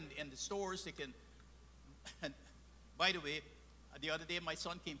buy it in the stores. They can. And by the way, the other day my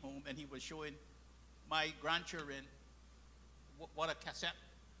son came home and he was showing my grandchildren what a cassette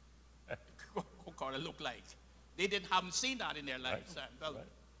recorder looked like. They haven't seen that in their lifetime. Well, right.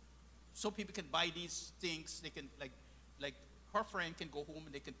 So people can buy these things. They can like her friend can go home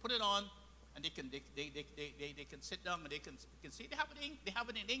and they can put it on. And they can sit down and they can see. They have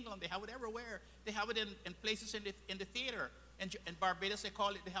it in England. They have it everywhere. They have it in places in the theater. In Barbados, they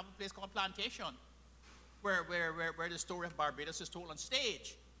have a place called Plantation, where the story of Barbados is told on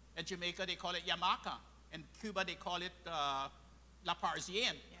stage. In Jamaica, they call it Yamaka. In Cuba, they call it La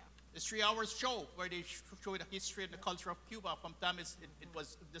Parisienne. Yeah. It's 3 hours show where they show the history and the culture of Cuba from the time it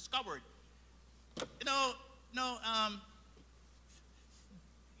was discovered.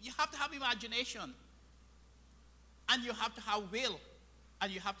 You have to have imagination, and you have to have will,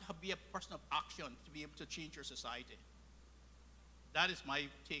 and you have to be a person of action to be able to change your society. That is my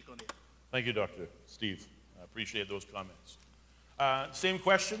take on it. Thank you, Dr. Steve. I appreciate those comments. Same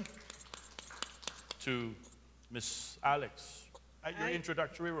question to Ms. Alex. At your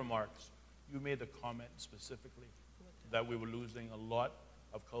introductory remarks, you made a comment specifically that we were losing a lot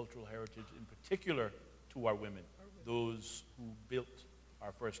of cultural heritage, in particular to our women, those who built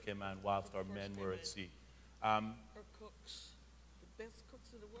our first Cayman whilst our men were at sea. Our cooks, the best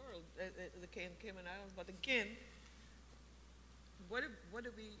cooks in the world, the Cayman Islands. But again, what do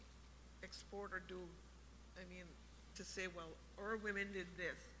we export or do? I mean, to say, well, our women did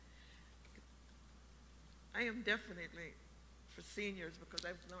this. I am definitely for seniors because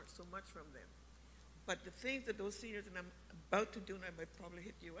I've learned so much from them. But the things that those seniors, and I'm about to do, and I might probably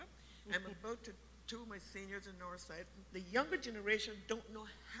hit you up, I'm about to two of my seniors in Northside, the younger generation don't know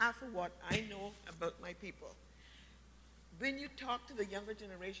half of what I know about my people. When you talk to the younger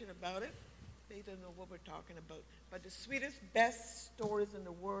generation about it, they don't know what we're talking about. But the sweetest, best stories in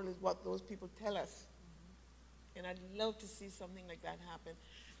the world is what those people tell us. And I'd love to see something like that happen.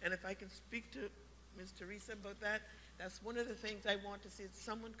 And if I can speak to Ms. Teresa about that, that's one of the things I want to see.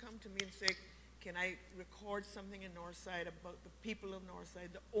 Someone come to me and say, can I record something in Northside about the people of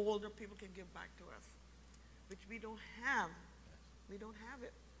Northside? The older people can give back to us, which we don't have. We don't have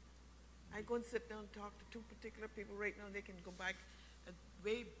it. I go and sit down and talk to two particular people right now, and they can go back,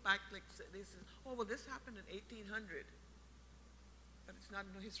 way back, like they say, oh, well, this happened in 1800. But it's not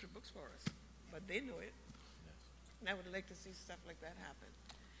in the history books for us. But they know it. Yes. And I would like to see stuff like that happen.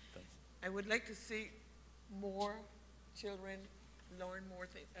 Thanks. I would like to see more children learn more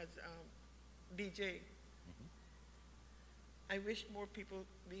things as DJ. I wish more people,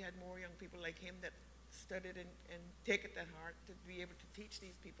 we had more young people like him that studied and take it to heart to be able to teach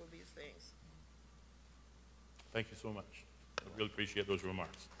these people these things. Thank you so much. I really appreciate those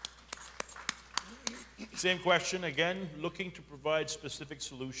remarks. Same question again, looking to provide specific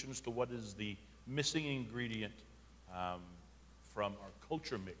solutions to what is the missing ingredient from our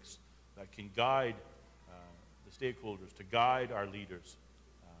culture mix that can guide the stakeholders, to guide our leaders,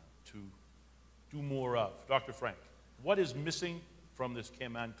 to do more of? Dr. Frank, what is missing from this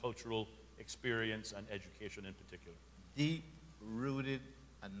Cayman cultural experience and education in particular? Deep-rooted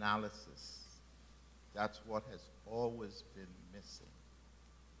analysis. That's what has always been missing.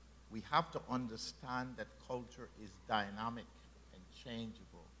 We have to understand that culture is dynamic and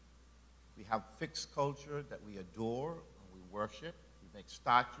changeable. We have fixed culture that we adore and we worship. We make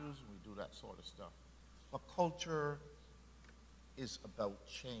statues and we do that sort of stuff. But culture is about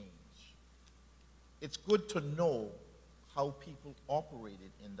change. It's good to know how people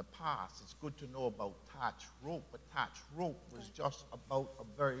operated in the past. It's good to know about thatch rope, but thatch rope was just about a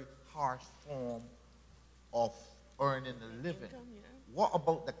very harsh form of earning a living. What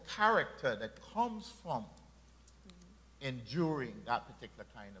about the character that comes from enduring that particular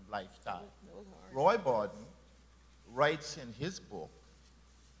kind of lifestyle? Roy Borden writes in his book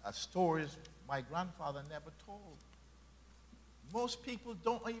stories my grandfather never told. Most people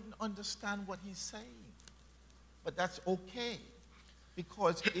don't even understand what he's saying. But that's okay,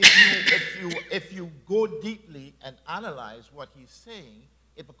 because if you go deeply and analyze what he's saying,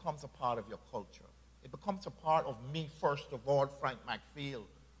 it becomes a part of your culture. It becomes a part of me, first of all, Frank McField,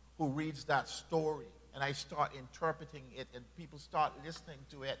 who reads that story, and I start interpreting it, and people start listening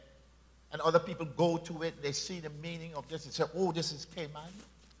to it, and other people go to it, they see the meaning of this, and say, oh, this is Cayman.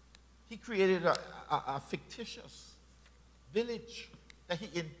 He created a fictitious village that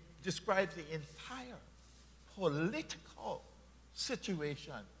he describes the entire political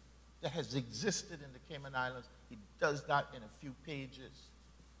situation that has existed in the Cayman Islands. He does that in a few pages.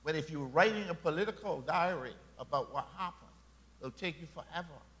 But if you're writing a political diary about what happened, it'll take you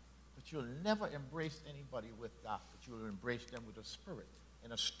forever. But you'll never embrace anybody with that, but you'll embrace them with a spirit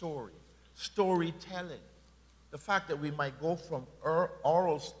and a story. Storytelling. The fact that we might go from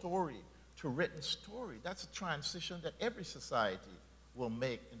oral story to written story, that's a transition that every society will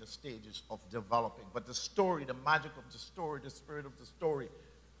make in the stages of developing. But the story, the magic of the story, the spirit of the story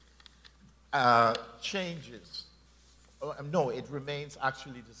changes. No, it remains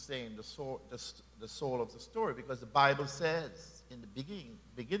actually the same, the soul of the story, because the Bible says in the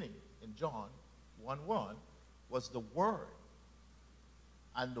beginning in John 1:1 was the Word,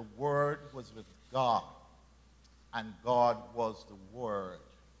 and the Word was with God, and God was the Word.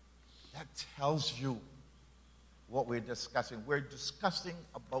 That tells you what we're discussing. We're discussing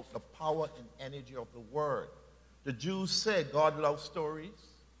about the power and energy of the Word. The Jews said God loves stories,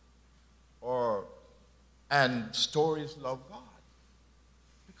 and stories love God.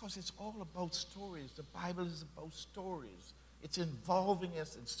 Because it's all about stories. The Bible is about stories. It's involving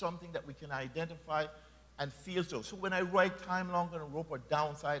us in something that we can identify and feel so. So when I write Time Longer than a Rope or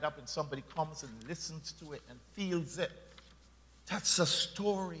Downside Up and somebody comes and listens to it and feels it, that's a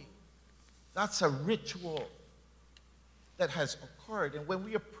story. That's a ritual that has occurred. And when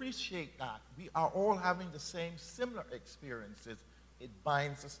we appreciate that, we are all having the same similar experiences. It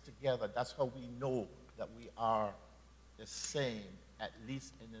binds us together. That's how we know that we are the same, at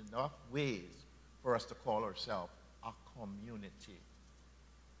least in enough ways for us to call ourselves a community.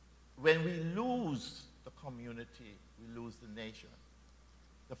 When we lose the community, we lose the nation.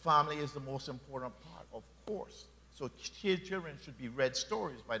 The family is the most important part, of course. So children should be read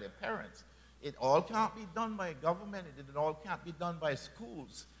stories by their parents. It all can't be done by government. It all can't be done by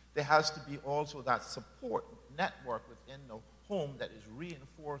schools. There has to be also that support network within the home that is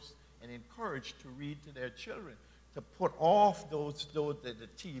reinforced and encouraged to read to their children, to put off the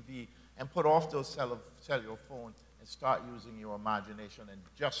TV and put off those cellular phones and start using your imagination, and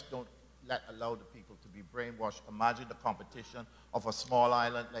just don't allow the people to be brainwashed. Imagine the competition of a small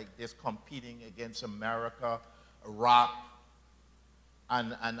island like this competing against America, Iraq,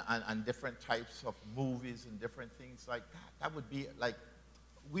 and different types of movies and different things like that. That would be like,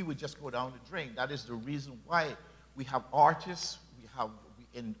 we would just go down the drain. That is the reason why we have artists,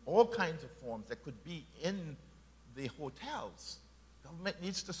 in all kinds of forms that could be in the hotels. Government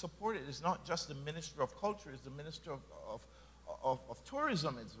needs to support it. It's not just the Minister of Culture, it's the Minister of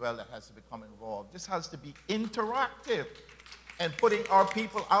Tourism as well that has to become involved. This has to be interactive and putting our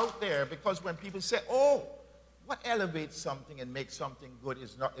people out there, because when people say, oh, what elevates something and makes something good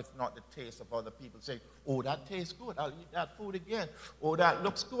is not, if not the taste of other people. Say, oh, that tastes good, I'll eat that food again. Oh, that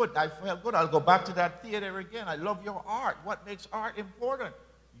looks good, I feel good, I'll go back to that theater again. I love your art. What makes art important?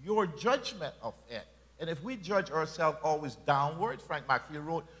 Your judgment of it. And if we judge ourselves always downward, Frank McField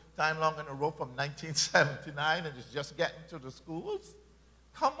wrote Time Long in a Row from 1979, and it's just getting to the schools.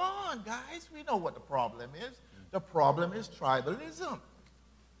 Come on, guys, we know what the problem is. The problem is tribalism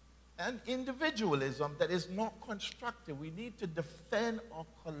and individualism that is not constructive. We need to defend our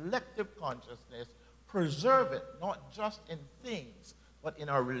collective consciousness, preserve it, not just in things, but in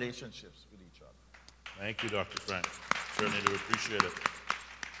our relationships with each other. Thank you, Dr. Frank. Certainly do appreciate it.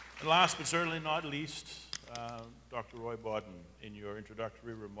 And last but certainly not least, Dr. Roy Bodden, in your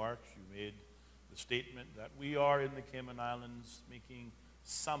introductory remarks, you made the statement that we are in the Cayman Islands making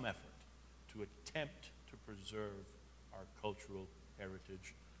some effort to attempt to preserve our cultural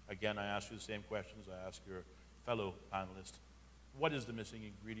heritage. Again, I ask you the same questions I ask your fellow panelists. What is the missing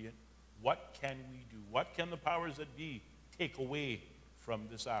ingredient? What can we do? What can the powers that be take away from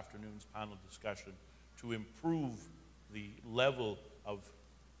this afternoon's panel discussion to improve the level of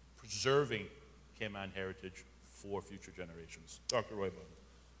preserving Cayman heritage for future generations? Dr. Roy Bodden.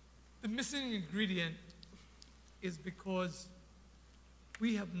 The missing ingredient is because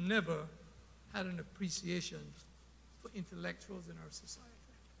we have never had an appreciation for intellectuals in our society.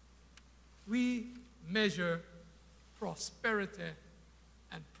 We measure prosperity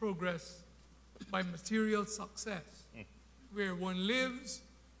and progress by material success, where one lives,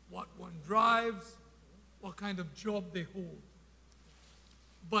 what one drives, what kind of job they hold.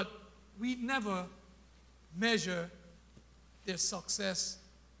 But we never measure their success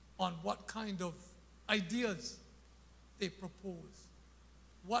on what kind of ideas they propose,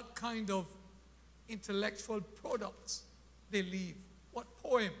 what kind of intellectual products they leave, what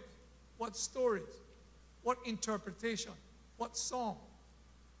poems, what stories, what interpretation, what song.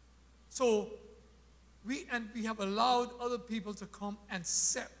 So we have allowed other people to come and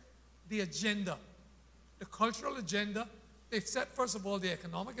set the agenda, the cultural agenda. They've set, first of all, the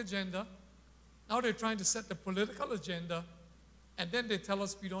economic agenda. Now they're trying to set the political agenda, and then they tell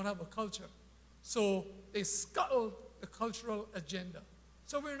us we don't have a culture. So they scuttle the cultural agenda.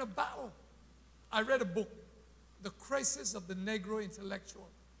 So we're in a battle. I read a book, The Crisis of the Negro Intellectual,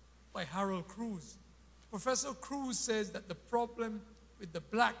 by Harold Cruz. Professor Cruz says that the problem with the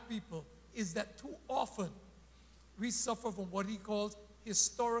black people is that too often we suffer from what he calls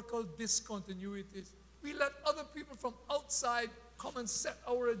historical discontinuities. We let other people from outside come and set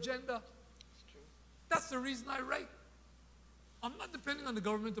our agenda. That's the reason I write. I'm not depending on the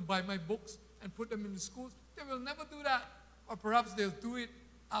government to buy my books and put them in the schools. They will never do that. Or perhaps they'll do it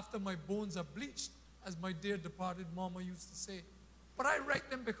after my bones are bleached, as my dear departed mama used to say. But I write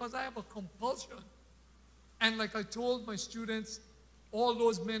them because I have a compulsion. And like I told my students all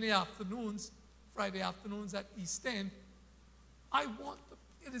those many afternoons, Friday afternoons at East End,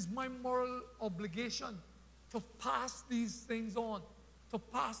 it is my moral obligation to pass these things on, to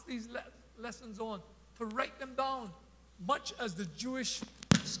pass these lessons on, to write them down, much as the Jewish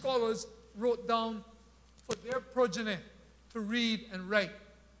scholars wrote down for their progeny to read and write.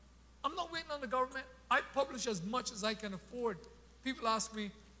 I'm not waiting on the government. I publish as much as I can afford. People ask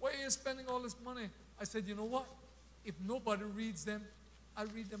me, why are you spending all this money? I said, you know what? If nobody reads them, I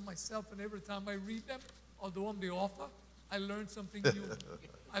read them myself, and every time I read them, although I'm the author, I learn something new.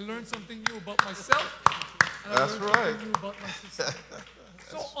 I learn something new about myself, and I learn something new about my society.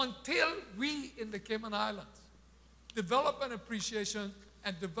 So until we in the Cayman Islands develop an appreciation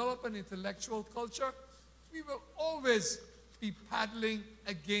and develop an intellectual culture, we will always be paddling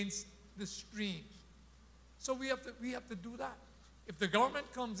against the stream. So we have to do that. If the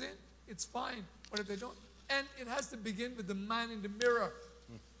government comes in, it's fine, but if they don't, and it has to begin with the man in the mirror.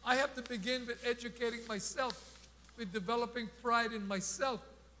 I have to begin with educating myself, with developing pride in myself,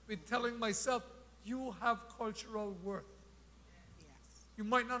 with telling myself, you have cultural worth. Yes. You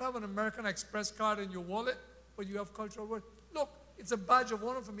might not have an American Express card in your wallet, but you have cultural worth. Look, it's a badge of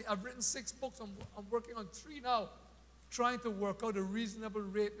honor for me. I've written 6 books. I'm working on 3 now, trying to work out a reasonable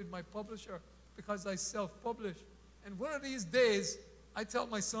rate with my publisher because I self-publish. And one of these days, I tell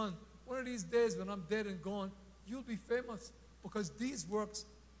my son, one of these days when I'm dead and gone, you'll be famous because these works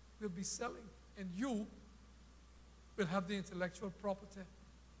will be selling and you will have the intellectual property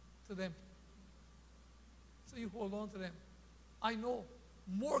to them. So you hold on to them. I know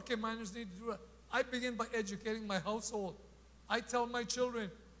more Caymanians need to do that. I begin by educating my household. I tell my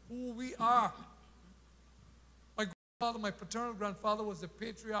children who we are. My grandfather, my paternal grandfather was the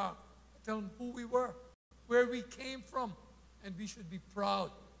patriarch. I tell them who we were, where we came from, and we should be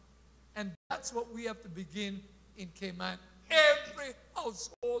proud. And that's what we have to begin in Cayman. Every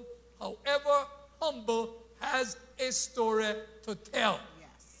household, however humble, has a story to tell.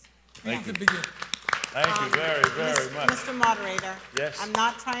 Yes. We have to begin. Thank you very, very much. Mr. Moderator, Yes. I'm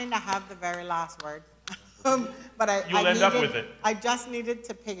not trying to have the very last word, but You'll end up with it. I just needed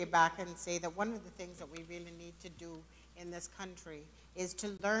to piggyback and say that one of the things that we really need to do in this country is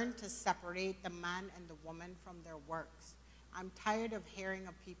to learn to separate the man and the woman from their works. I'm tired of hearing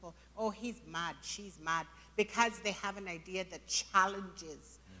of people, oh, he's mad, she's mad, because they have an idea that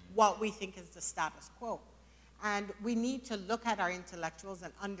challenges what we think is the status quo. And we need to look at our intellectuals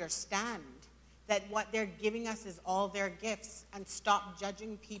and understand that what they're giving us is all their gifts, and stop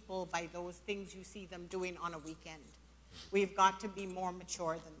judging people by those things you see them doing on a weekend. We've got to be more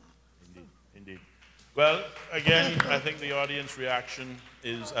mature than that. Indeed, indeed. Well, again, I think the audience reaction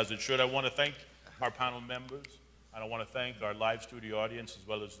is as it should. I want to thank our panel members, and I want to thank our live studio audience as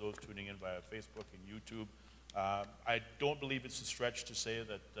well as those tuning in via Facebook and YouTube. I don't believe it's a stretch to say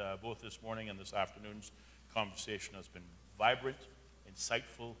that both this morning and this afternoon's conversation has been vibrant,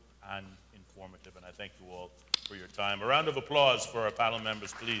 insightful, and informative, and I thank you all for your time. A round of applause for our panel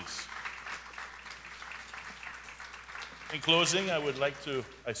members, please. In closing,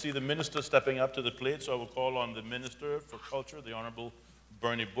 I see the Minister stepping up to the plate, so I will call on the Minister for Culture, the Honourable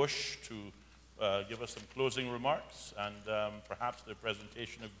Bernie Bush, to give us some closing remarks and perhaps the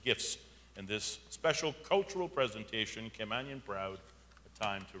presentation of gifts in this special cultural presentation, Caymanian Proud, a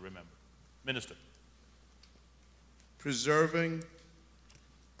time to remember. Minister. Preserving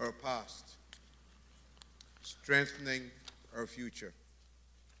our past, strengthening our future.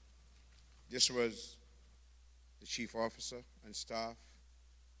 This was the chief officer and staff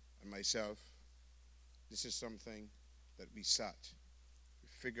and myself. This is something that we sat, we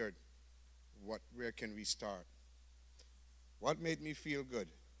figured where can we start. What made me feel good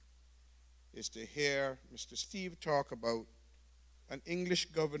is to hear Mr. Steve talk about an English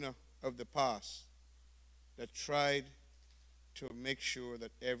governor of the past that tried to make sure that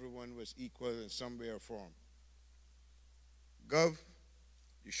everyone was equal in some way or form. Gov,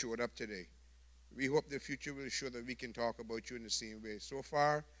 you showed up today. We hope the future will show that we can talk about you in the same way. So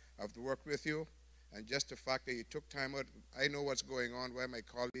far, I've worked with you, and just the fact that you took time out, I know what's going on, why my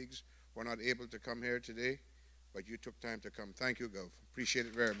colleagues were not able to come here today, but you took time to come. Thank you, Gov. Appreciate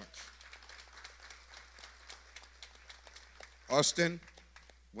it very much. Austin,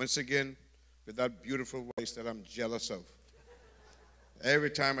 once again, with that beautiful voice that I'm jealous of.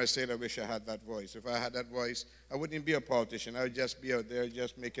 Every time I say it, I wish I had that voice. If I had that voice, I wouldn't even be a politician. I would just be out there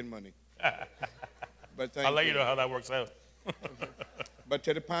just making money. But I'll let you know how that works out. But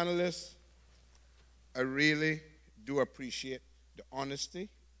to the panelists, I really do appreciate the honesty,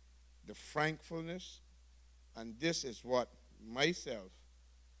 the frankness, and this is what myself,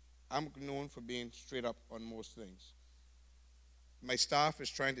 I'm known for being straight up on most things. My staff is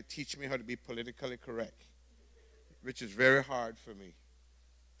trying to teach me how to be politically correct, which is very hard for me.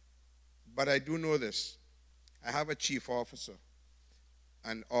 But I do know this. I have a chief officer,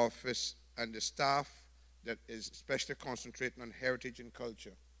 an office, and the staff that is especially concentrating on heritage and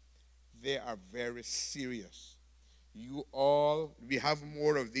culture. They are very serious. We have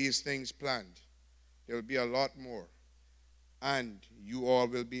more of these things planned. There will be a lot more. And you all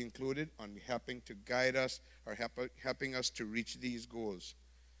will be included on helping to guide us or helping us to reach these goals.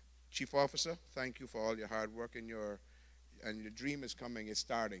 Chief Officer, thank you for all your hard work, and your dream is coming, it's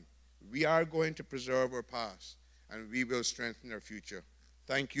starting. We are going to preserve our past, and we will strengthen our future.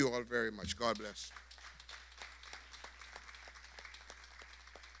 Thank you all very much. God bless.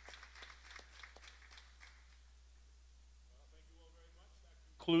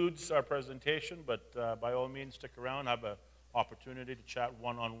 Concludes our presentation, but by all means stick around, have an opportunity to chat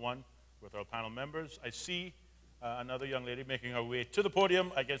one-on-one with our panel members. I see another young lady making her way to the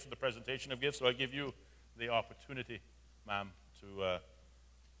podium, I guess, for the presentation of gifts, so I'll give you the opportunity, ma'am, to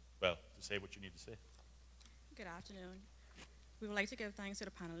say what you need to say. Good afternoon. We would like to give thanks to the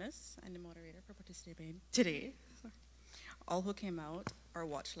panelists and the moderator for participating today, all who came out or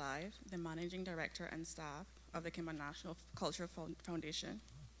watched live, the managing director and staff of the Cayman National Cultural Foundation,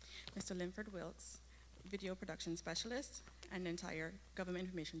 Mr. Linford Wilkes, video production specialist, and the entire Government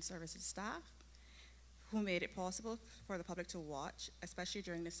Information Services staff, who made it possible for the public to watch, especially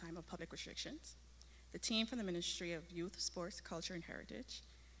during this time of public restrictions, the team from the Ministry of Youth, Sports, Culture, and Heritage.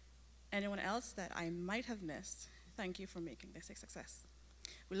 Anyone else that I might have missed, thank you for making this a success.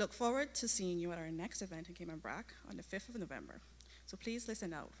 We look forward to seeing you at our next event in Cayman Brac on the 5th of November. So please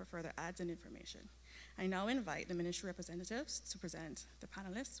listen out for further ads and information. I now invite the ministry representatives to present the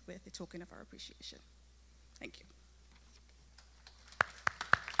panelists with a token of our appreciation. Thank you.